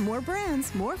gifts, more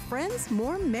brands, more friends,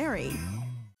 more merry.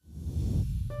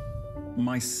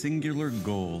 My singular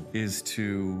goal is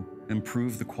to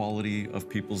improve the quality of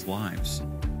people's lives.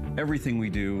 Everything we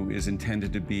do is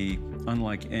intended to be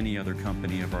unlike any other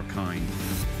company of our kind.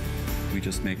 We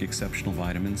just make exceptional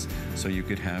vitamins so you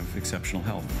could have exceptional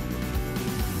health.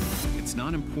 It's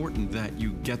not important that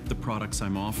you get the products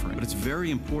I'm offering, but it's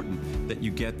very important that you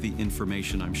get the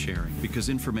information I'm sharing, because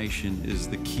information is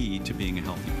the key to being a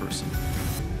healthy person.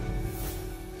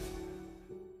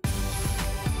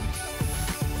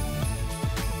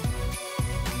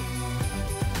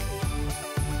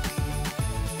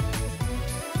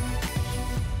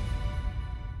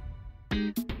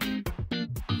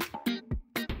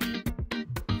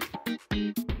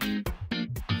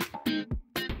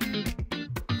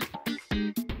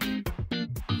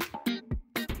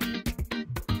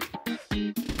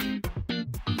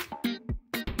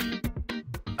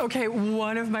 Okay,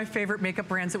 one of my favorite makeup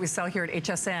brands that we sell here at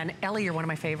HSN. Ellie, you're one of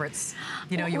my favorites.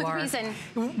 You know you are. With reason.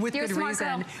 With You're good a smart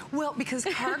reason. girl. Well, because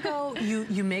cargo,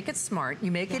 you make it smart, you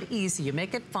make it easy, you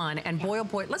make it fun, and boy, oh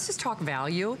boy, let's just talk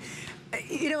value.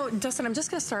 You know, Dustin, I'm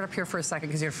just going to start up here for a second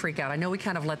because you're freak out. I know we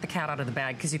kind of let the cat out of the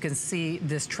bag because you can see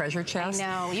this treasure chest. I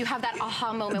know. You have that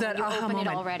aha moment when you open it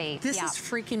already. This is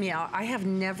freaking me out. I have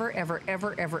never, ever,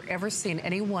 ever, ever, ever seen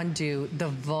anyone do the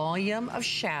volume of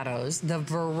shadows, the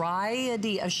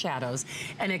variety of shadows,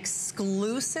 an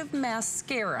exclusive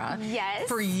mascara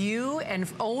for you, and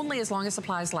only as long as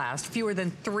supplies last, fewer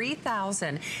than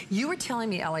 3,000. You were telling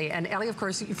me, Ellie, and Ellie, of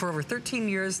course, for over 13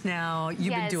 years now,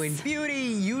 you've been doing beauty.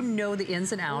 You know the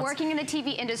ins and outs. Working in the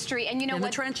TV industry, and you know in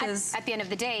what? The trenches. At the end of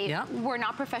the day, we're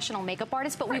not professional makeup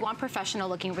artists, but we want professional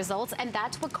looking results, and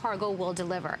that's what Cargo will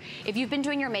deliver. If you've been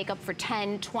doing your makeup for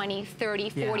 10, 20, 30,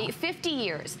 40, 50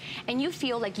 years, and you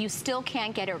feel like you still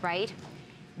can't get it right,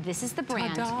 this is the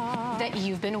brand that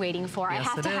you've been waiting for. Yes, I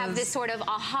have to have this sort of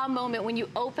aha moment when you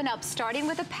open up, starting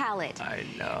with a palette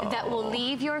that will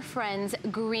leave your friends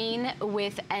green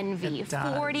with envy.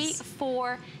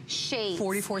 44 shades.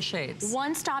 44 shades.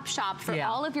 One-stop shop for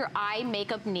all of your eye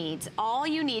makeup needs. All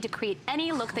you need to create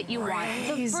any look that you want.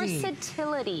 The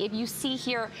versatility, if you see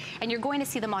here, and you're going to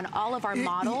see them on all of our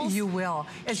models. You will.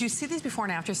 As you see these before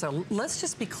and after, so let's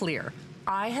just be clear.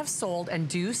 I have sold and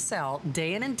do sell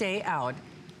day in and day out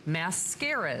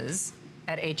mascaras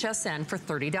at HSN for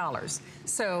 $30.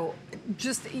 So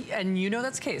just, and you know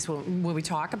that's the case. When we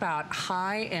talk about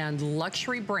high-end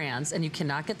luxury brands and you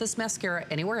cannot get this mascara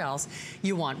anywhere else,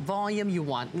 you want volume, you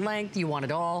want length, you want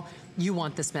it all, you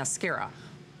want this mascara.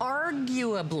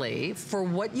 Arguably, for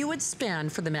what you would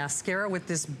spend for the mascara with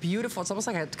this beautiful, it's almost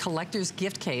like a collector's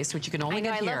gift case, which you can only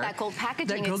get here. I love that gold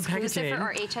packaging. It's exclusive for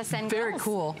our HSN Very girls.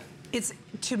 cool. It's,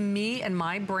 to me and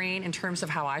my brain, in terms of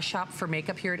how I shop for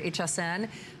makeup here at HSN,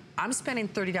 I'm spending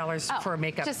 $30 for a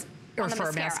makeup, or for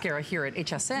a mascara here at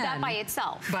HSN. That by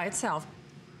itself. By itself.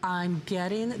 I'm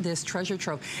getting this treasure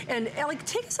trove. And Ellie,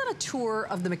 take us on a tour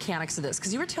of the mechanics of this,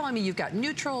 because you were telling me you've got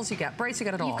neutrals, you've got brights, you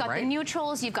got it all, right? You've got the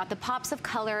neutrals, you've got the pops of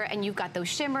color, and you've got those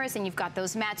shimmers, and you've got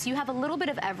those mattes. You have a little bit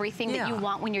of everything that you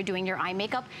want when you're doing your eye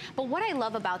makeup. But what I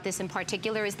love about this in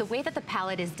particular is the way that the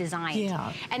palette is designed.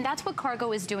 And that's what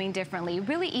Cargo is doing differently.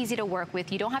 Really easy to work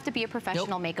with. You don't have to be a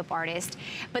professional makeup artist,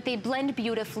 but they blend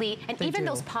beautifully. And even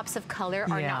those pops of color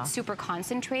are not super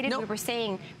concentrated. We were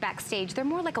saying backstage, they're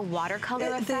more like a watercolor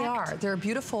effect. They are. They're a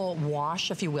beautiful wash,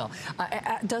 if you will.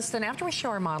 Dustin, after we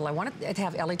show our model, I want to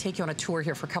have Ellie take you on a tour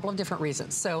here for a couple of different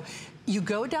reasons. So you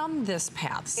go down this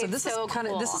path. So this is kind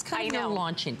of your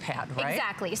launching pad, right?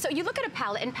 Exactly. So you look at a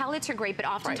palette, and palettes are great, but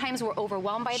oftentimes we're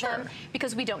overwhelmed by them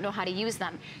because we don't know how to use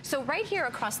them. So right here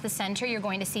across the center, you're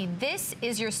going to see this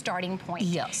is your starting point.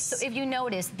 Yes. So if you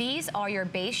notice, these are your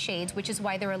base shades, which is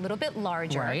why they're a little bit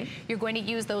larger. You're going to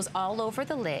use those all over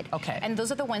the lid. And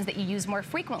those are the ones that you use more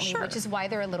frequently, which is why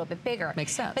they're a little bit bigger.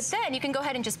 Makes sense. But then you can go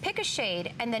ahead and just pick a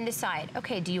shade and then decide,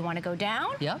 okay, do you want to go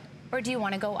down? Or do you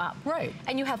want to go up?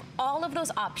 And you have all of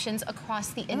those options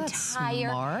across the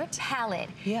entire palette.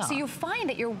 So you find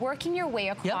that you're working your way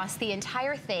across the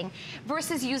entire thing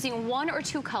versus using one or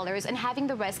two colors and having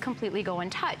the rest completely go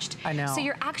untouched. I know. So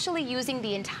you're actually using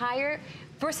the entire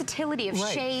versatility of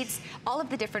shades, all of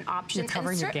the different options, you're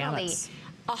covering and certainly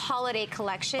a holiday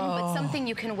collection, but something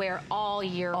you can wear all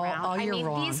year round. All year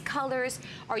long. These colors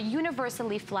are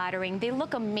universally flattering. They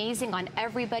look amazing on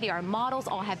everybody. Our models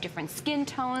all have different skin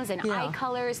tones and eye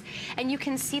colors, and you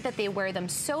can see that they wear them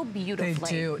so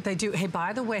beautifully. They do. Hey,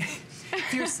 by the way,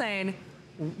 if you're saying,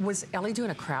 was Ellie doing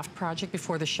a craft project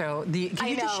before the show? Can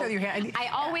you just show your hand? I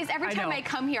always, every time I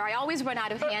come here, I always run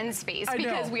out of hand space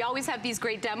because we always have these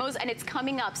great demos, and it's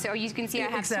coming up. So you can see I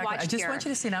have swatched here. I just want you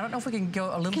to see, and I don't know if we can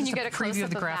go a little bit of a preview of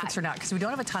the graphics or not, because we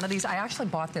don't have a ton of these. I actually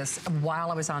bought this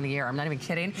while I was on the air. I'm not even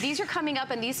kidding. These are coming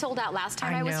up, and these sold out last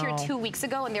time I was here 2 weeks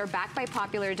ago, and they're back by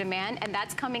popular demand, and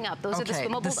that's coming up. Those are the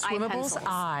Swimmables eye pencils.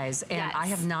 Eyes, and I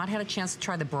have not had a chance to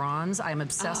try the bronze. I'm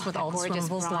obsessed with all the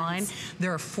Swimmables line.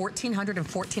 There are 1,400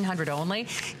 and 1,400 only.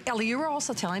 Ellie, you were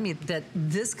also telling me that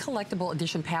this collectible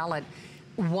edition palette,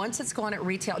 once it's gone at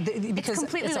retail, because it's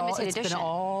completely limited edition. It's been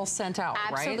all sent out,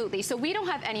 right? Absolutely. So we don't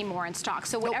have any more in stock.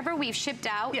 So whatever we've shipped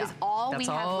out is all we have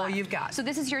left. That's all you've got. So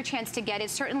this is your chance to get it.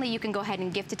 Certainly you can go ahead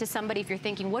and gift it to somebody if you're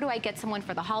thinking, what do I get someone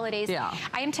for the holidays?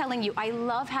 I am telling you, I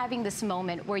love having this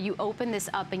moment where you open this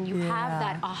up and you have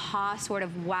that aha sort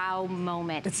of wow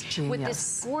moment. It's genius. With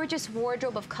this gorgeous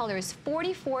wardrobe of colors,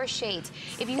 44 shades.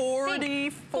 If you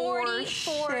 44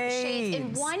 shades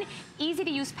in one easy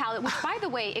to use palette, which by the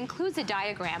way, includes a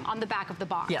diagram on the back of the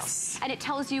box. Yes. And it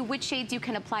tells you which shades you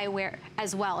can apply where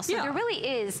as well. So there really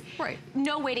is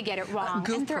no way to get it wrong.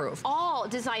 Goof and they're proof. all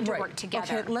designed to work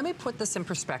together. Okay, let me put this in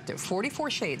perspective. 44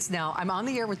 shades. Now, I'm on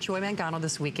the air with Joy Mangano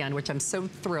this weekend, which I'm so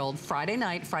thrilled. Friday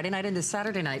night into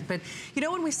Saturday night. But you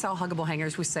know when we sell huggable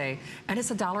hangers, we say, and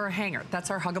it's $1 a hanger.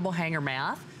 That's our huggable hanger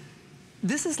math.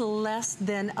 This is less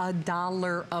than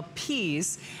 $1 a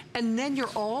piece. And then you're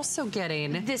also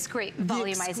getting this great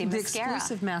volumizing mascara. The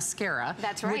exclusive mascara.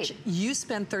 That's right. Which you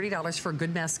spend $30 for a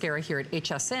good mascara here at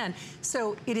HSN.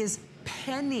 So it is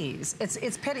pennies.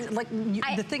 It's pennies. Like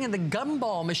the thing in the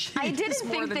gumball machine. I didn't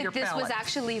think that this was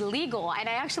actually legal, and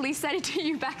I actually said it to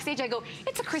you backstage. I go,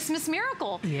 it's a Christmas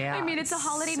miracle. Yeah, I mean, it's a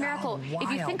holiday miracle. Wild. If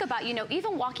you think about, you know,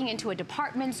 even walking into a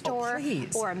department store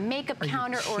or a makeup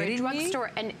counter or a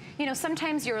drugstore, and you know,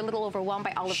 sometimes you're a little overwhelmed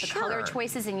by all of the color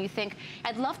choices, and you think,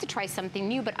 I'd love to try something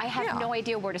new, but I have no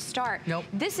idea where to start. Nope.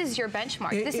 This is your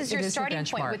benchmark. This is your starting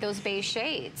point with those beige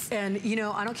shades. And you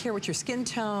know, I don't care what your skin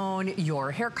tone, your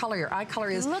hair color, your eye color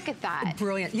is. Look at that.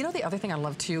 Brilliant. You know the other thing I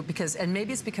love too, because, and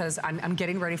maybe it's because I'm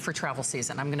getting ready for travel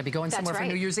season. I'm going to be going somewhere for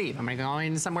New Year's Eve. I'm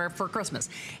going somewhere for Christmas.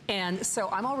 And so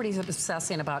I'm already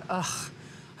obsessing about,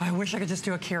 I wish I could just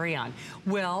do a carry-on.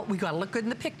 Well, we got to look good in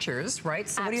the pictures, right?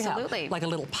 So what do you have? Like a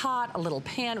little pot, a little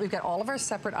pan. We've got all of our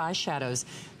separate eyeshadows.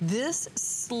 This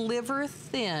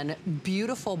sliver-thin,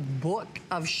 beautiful book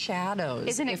of shadows,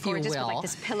 isn't it gorgeous with like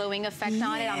this pillowing effect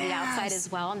on it on the outside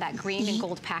as well, and that green and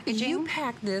gold packaging? You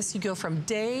pack this, you go from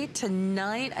day to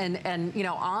night, and you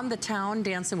know, on the town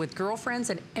dancing with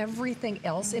girlfriends and everything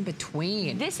else in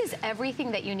between. This is everything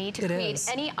that you need to create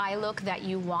any eye look that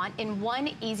you want in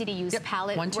one easy-to-use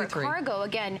palette. Where Cargo,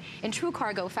 again, in true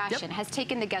Cargo fashion, has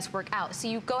taken the guesswork out. So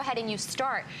you go ahead and you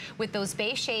start with those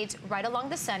beige shades right along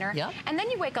the center, and then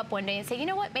you wake up one day and say, you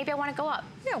know what, maybe I want to go up.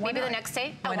 Maybe the next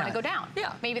day I want to go down.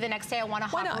 Maybe the next day I want to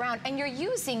hop around. And you're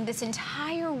using this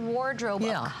entire wardrobe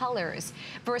of colors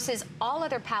versus all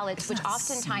other palettes, which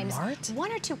oftentimes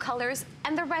one or two colors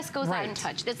and the rest goes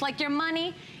untouched. It's like your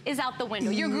money is out the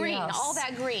window. Your green, all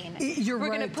that green. We're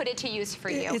going to put it to use for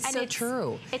you. It's so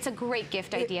true. It's a great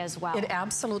gift idea as well. It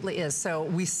absolutely is. So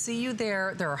we see you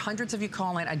there. There are hundreds of you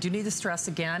calling. I do need to stress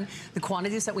again, the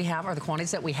quantities that we have are the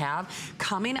quantities that we have.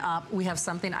 Coming up, we have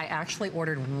something I actually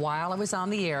ordered while I was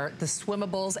on the air, the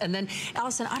swimmables. And then,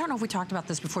 Allison, I don't know if we talked about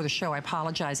this before the show. I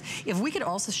apologize. If we could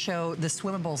also show the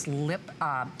swimmables lip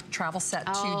travel set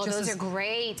too. Oh, those are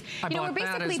great. You know, we're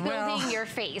basically building your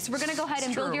face. We're going to go ahead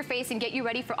and build your face and get you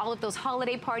ready for all of those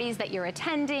holiday parties that you're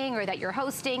attending or that you're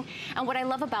hosting. And what I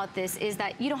love about this is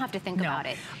that you don't have to think about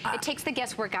it. It takes the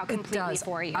guesswork out completely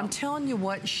for you. I'm telling you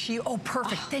what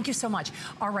perfect. Thank you so much.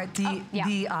 All right,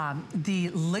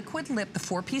 the liquid lip, the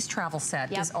 4-piece travel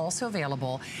set is also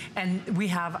available. And we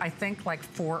have, I think, like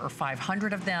 400 or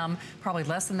 500 of them, probably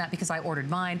less than that because I ordered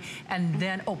mine. And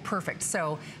then, perfect.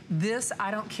 So this,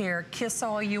 I don't care, kiss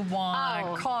all you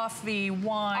want, coffee,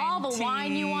 wine, all the tea.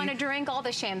 wine you want to drink, all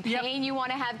the champagne you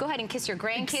want to have. Go ahead and kiss your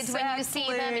grandkids when you see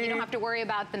them, and you don't have to worry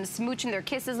about them smooching their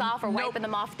kisses off or wiping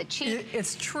them off the cheek.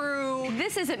 It's true.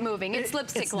 This isn't moving. It's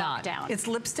lipstick lockdown. It's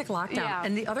lipstick lockdown. Yeah.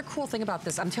 And the other cool thing about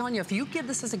this, I'm telling you, if you give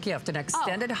this as a gift, an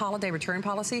extended holiday return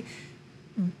policy,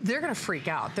 they're going to freak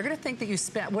out. They're going to think that you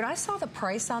spent, when I saw the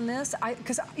price on this,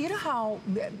 because you know how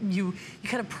you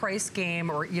kind of price game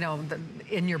or, you know,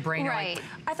 in your brain, like,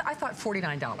 I thought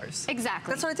 $49.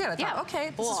 Exactly. That's what I did. I thought,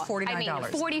 okay, this is $49. I mean,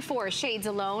 44 shades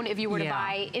alone if you were to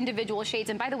buy individual shades.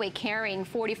 And by the way, carrying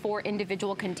 44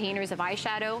 individual containers of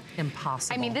eyeshadow.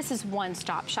 Impossible. I mean, this is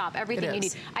one-stop shop. Everything you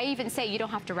need. I even say you don't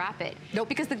have to wrap it. Nope.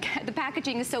 Because the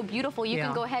packaging is so beautiful. You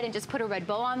can go ahead and just put a red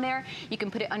bow on there. You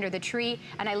can put it under the tree.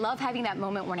 And I love having that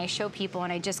moment when I show people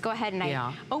and I just go ahead and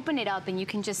I open it up and you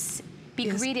can just be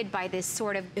greeted by this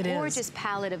sort of gorgeous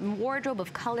palette of wardrobe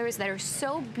of colors that are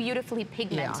so beautifulely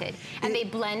pigmented and they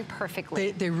blend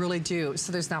perfectly. They really do.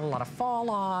 So there's not a lot of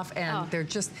fall off and they're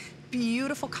just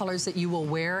beautiful colors that you will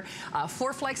wear.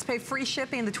 4 flex pay free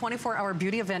shipping. The 24-hour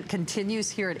beauty event continues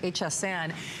here at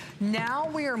HSN. Now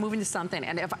we are moving to something,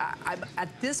 and if at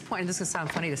this point, and this is going to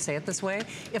sound funny to say it this way,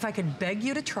 if I could beg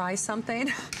you to try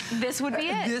something, this would be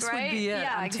it. This would be it.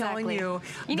 Yeah, I'm telling you.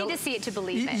 You need to see it to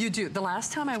believe it. You do. The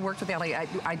last time I worked with Ellie,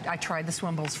 I tried the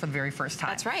swimbles for the very first time.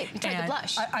 That's right. You tried the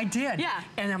blush. I did. Yeah.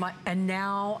 And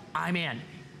now I'm in.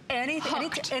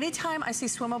 Anytime I see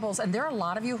swimmables, and there are a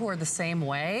lot of you who are the same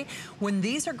way, when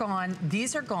these are gone,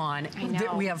 these are gone. I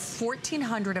know. We have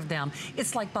 1,400 of them.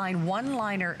 It's like buying one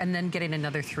liner and then getting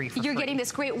another 3 for free. You're getting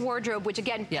this great wardrobe, which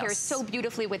again pairs so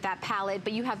beautifully with that palette,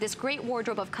 but you have this great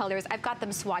wardrobe of colors. I've got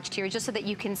them swatched here just so that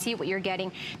you can see what you're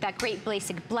getting. That great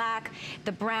basic black,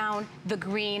 the brown, the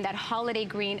green, that holiday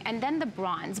green, and then the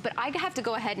bronze. But I have to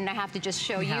go ahead and I have to just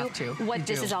show you what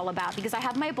this is all about, because I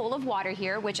have my bowl of water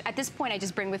here, which at this point I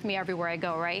just bring with me everywhere I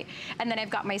go, right? And then I've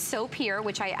got my soap here,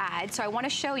 which I add. So I want to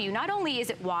show you, not only is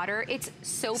it water, it's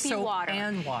soapy water.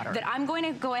 And water. That I'm going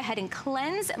to go ahead and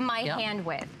cleanse my hand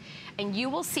with. And you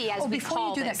will see as we before call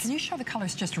you do this. that, can you show the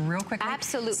colors just real quickly?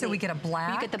 Absolutely. So we get a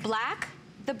black. You get the black,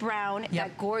 the brown,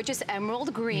 that gorgeous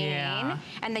emerald green,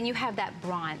 and then you have that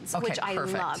bronze, which I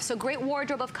love. So great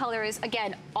wardrobe of colors,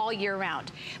 again, all year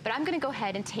round. But I'm gonna go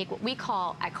ahead and take what we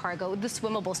call at Cargo the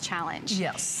Swimmables Challenge.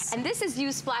 Yes. And this is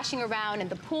you splashing around in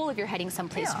the pool if you're heading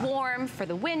someplace warm for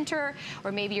the winter,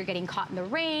 or maybe you're getting caught in the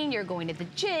rain, you're going to the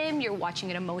gym, you're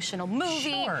watching an emotional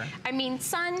movie. I mean,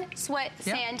 sun, sweat,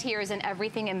 sand, tears, and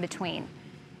everything in between.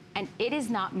 And it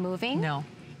is not moving. No.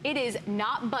 It is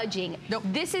not budging. Nope.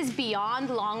 This is beyond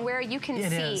longwear. You can see.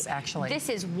 It is, actually. This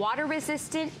is water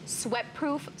resistant, sweat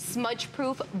proof, smudge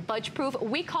proof, budge proof.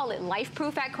 We call it life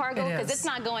proof at Cargo because it's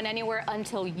not going anywhere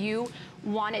until you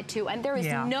want it to. And there is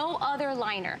no other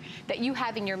liner that you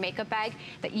have in your makeup bag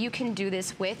that you can do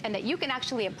this with and that you can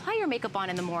actually apply your makeup on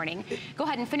in the morning. Go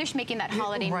ahead and finish making that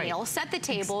holiday meal, set the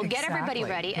table, get everybody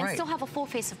ready, and still have a full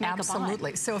face of makeup on.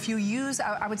 Absolutely. So if you use,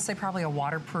 I would say probably a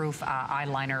waterproof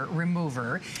eyeliner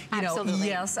remover. You know,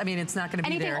 yes, I mean, it's not going to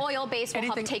be anything oil-based will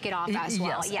help take it off as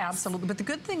well. Yes, absolutely. But the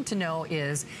good thing to know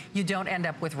is you don't end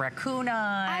up with raccoon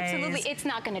eyes. Absolutely. It's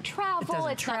not going to travel.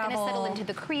 It's not going to settle into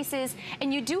the creases.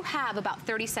 And you do have about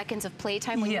 30 seconds of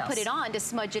playtime when you put it on to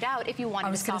smudge it out if you want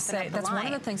to soften up the line. That's one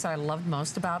of the things I loved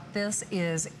most about this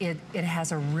is it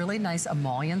has a really nice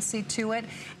emolliency to it.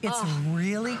 It's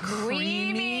really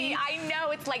creamy. I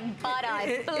know. It's like butter.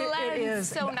 It blends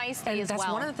so nicely as well.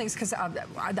 That's one of the things, because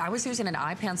I was using an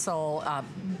eye pencil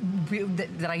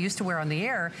that I used to wear on the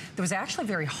air that was actually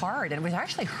very hard, and it was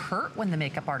actually hurt when the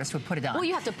makeup artist would put it on. Well,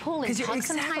 you have to pull and tug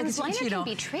sometimes. Liner can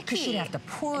be tricky. Because you'd have to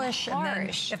push, and then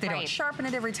if they don't sharpen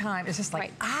it every time, it's just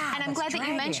like, and I'm glad that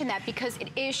you mentioned that, because it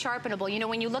is sharpenable. You know,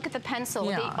 when you look at the pencil,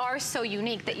 they are so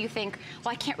unique that you think,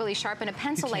 well, I can't really sharpen a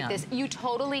pencil like this. You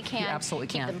totally can. You absolutely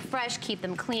can. Keep them fresh, keep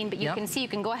them clean, but you can see, you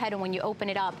can go ahead and when you open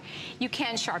it up, you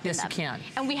can sharpen them. Yes, you can.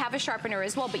 And we have a sharpener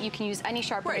as well, but you can use any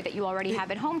sharpener that you already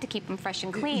have at home to keep them fresh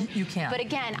and clean. You can. But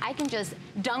again, I can just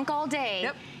dunk all day.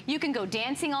 You can go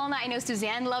dancing all night. I know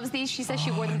Suzanne loves these. She says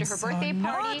she wore them to her birthday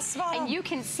party. And you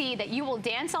can see that you will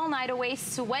dance all night away,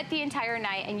 sweat the entire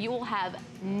night, and you will have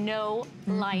no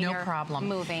liner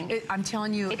moving. I'm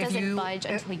telling you, it doesn't budge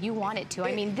until you want it to.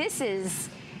 I mean, this is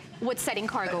what's setting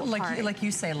Cargo apart. Like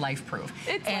you say, life-proof.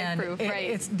 It's life-proof,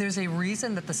 right. There's a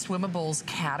reason that the swimmables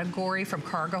category from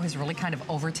Cargo has really kind of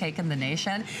overtaken the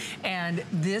nation. And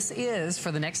this is,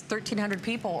 for the next 1,300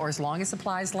 people, or as long as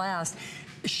supplies last,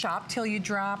 shop till you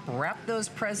drop, wrap those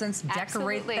presents,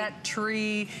 decorate that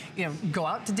tree, you know, go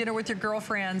out to dinner with your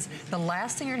girlfriends. The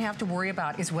last thing you're gonna have to worry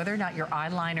about is whether or not your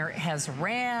eyeliner has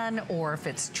ran, or if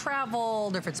it's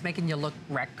traveled, or if it's making you look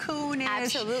raccoonish.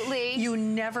 Absolutely. You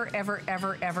never, ever,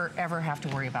 ever, ever, ever have to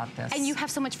worry about this. And you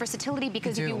have so much versatility,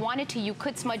 because if you wanted to, you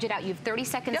could smudge it out. You have 30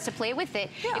 seconds to play with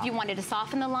it if you wanted to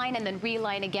soften the line and then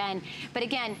reline again. But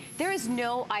again, there is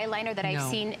no eyeliner that I've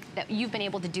seen that you've been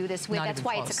able to do this with. That's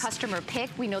why it's a customer pick.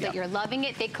 We know that you're loving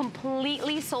it. They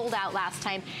completely sold out last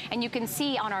time, and you can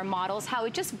see on our models how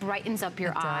it just brightens up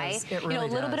your eye. It really a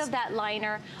little bit of that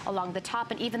liner along the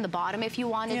top and even the bottom if you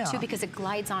wanted to, because it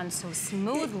glides on so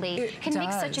smoothly. It can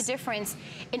make such a difference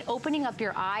in opening up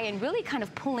your eye and really kind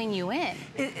of pulling you in.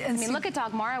 I mean, look at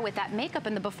Dagmara with that makeup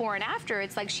in the before and after.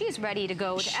 It's like she's ready to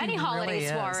go to any holiday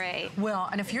soiree. Well,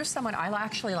 and if you're someone, I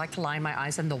actually like to line my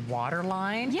eyes in the water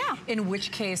line. In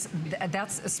which case,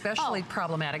 that's especially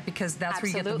problematic, because that's where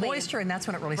you get the moisture, and that's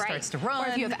when it really starts to run. Or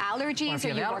if you have allergies, or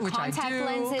you wear contact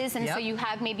lenses, and so you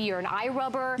have, maybe you're an eye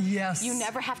rubber. You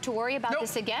never have to worry about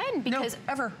this again, because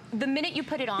the minute you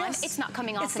put it on, it's not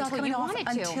coming off until you want it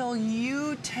to. Until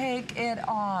you take it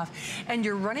off. And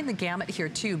you're running the gamut here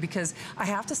too, because I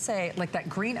have to say, like that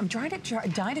green, I'm dying to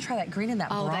try that green in that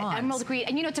bronze. That emerald green.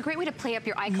 And you know, it's a great way to play up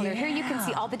your eye color. Here you can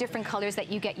see all the different colors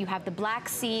that you get. You have the Black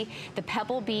Sea, the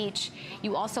Pebble Beach.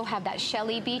 You also have that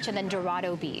Shelly Beach, and then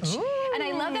Dorado Beach. And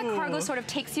I love that Cargo sort of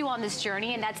takes you on this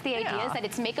journey, and that's the idea, is that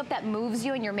it's makeup that moves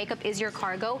you, and your makeup is your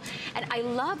cargo. And I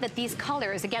love that these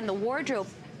colors, again, the wardrobe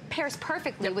pairs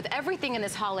perfectly with everything in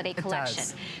this holiday collection.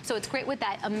 So it's great with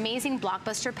that amazing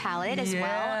Blockbuster palette as well,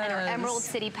 and our Emerald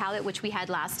City palette, which we had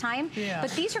last time.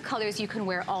 But these are colors you can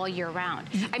wear all year round.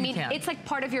 I mean, it's like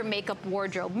part of your makeup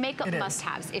wardrobe, makeup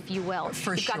must-haves, if you will.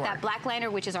 You've got that black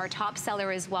liner, which is our top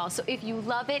seller as well. So if you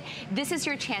love it, this is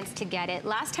your chance to get it.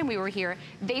 Last time we were here,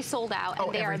 they sold out,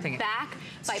 and they are back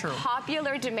by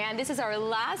popular demand. This is our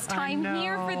last time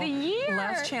here for the year.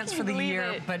 Last chance for the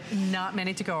year, but not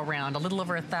many to go around. A little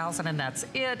over 1,000, and that's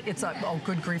it. It's a, oh,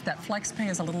 good grief, that flex pay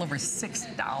is a little over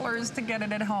 $6 to get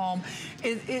it at home.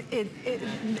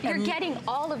 You're getting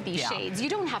all of these shades. You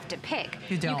don't have to pick.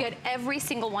 You get every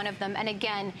single one of them. And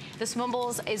again, the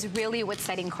Swimbles is really what's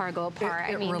setting Cargo apart.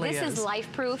 I mean, this is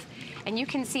life-proof. And you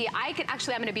can see, I'm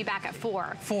going to be back at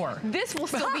 4. This will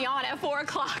still be on at 4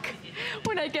 o'clock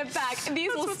when I get back.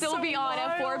 These will still be on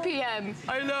at 4 p.m.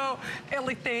 I know.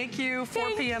 Ellie, thank you.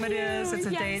 4 p.m. it is. It's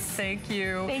a date. Thank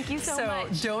you. Thank you so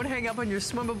much. So don't hang up on your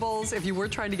Swimmables if you were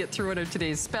trying to get through it on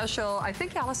today's special. I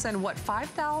think, Allison, what,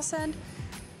 5,000?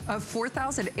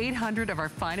 4,800 of our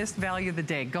finest value of the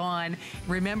day gone.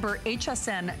 Remember,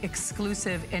 HSN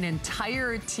exclusive in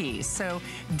entirety. So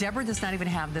Deborah does not even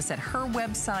have this at her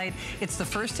website. It's the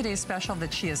first today's special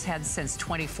that she has had since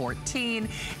 2014.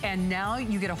 And now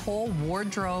you get a whole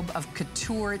wardrobe of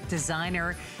couture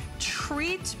designer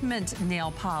treatment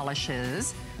nail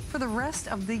polishes for the rest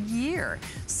of the year.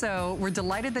 So we're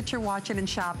delighted that you're watching and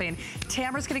shopping.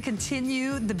 Tamara's gonna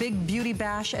continue the big beauty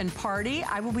bash and party.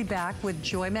 I will be back with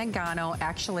Joy Mangano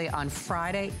actually on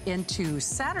Friday into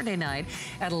Saturday night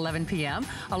at 11 p.m.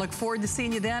 I look forward to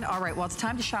seeing you then. All right, well, it's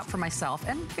time to shop for myself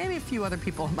and maybe a few other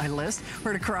people on my list.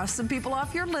 We're gonna cross some people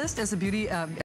off your list as a beauty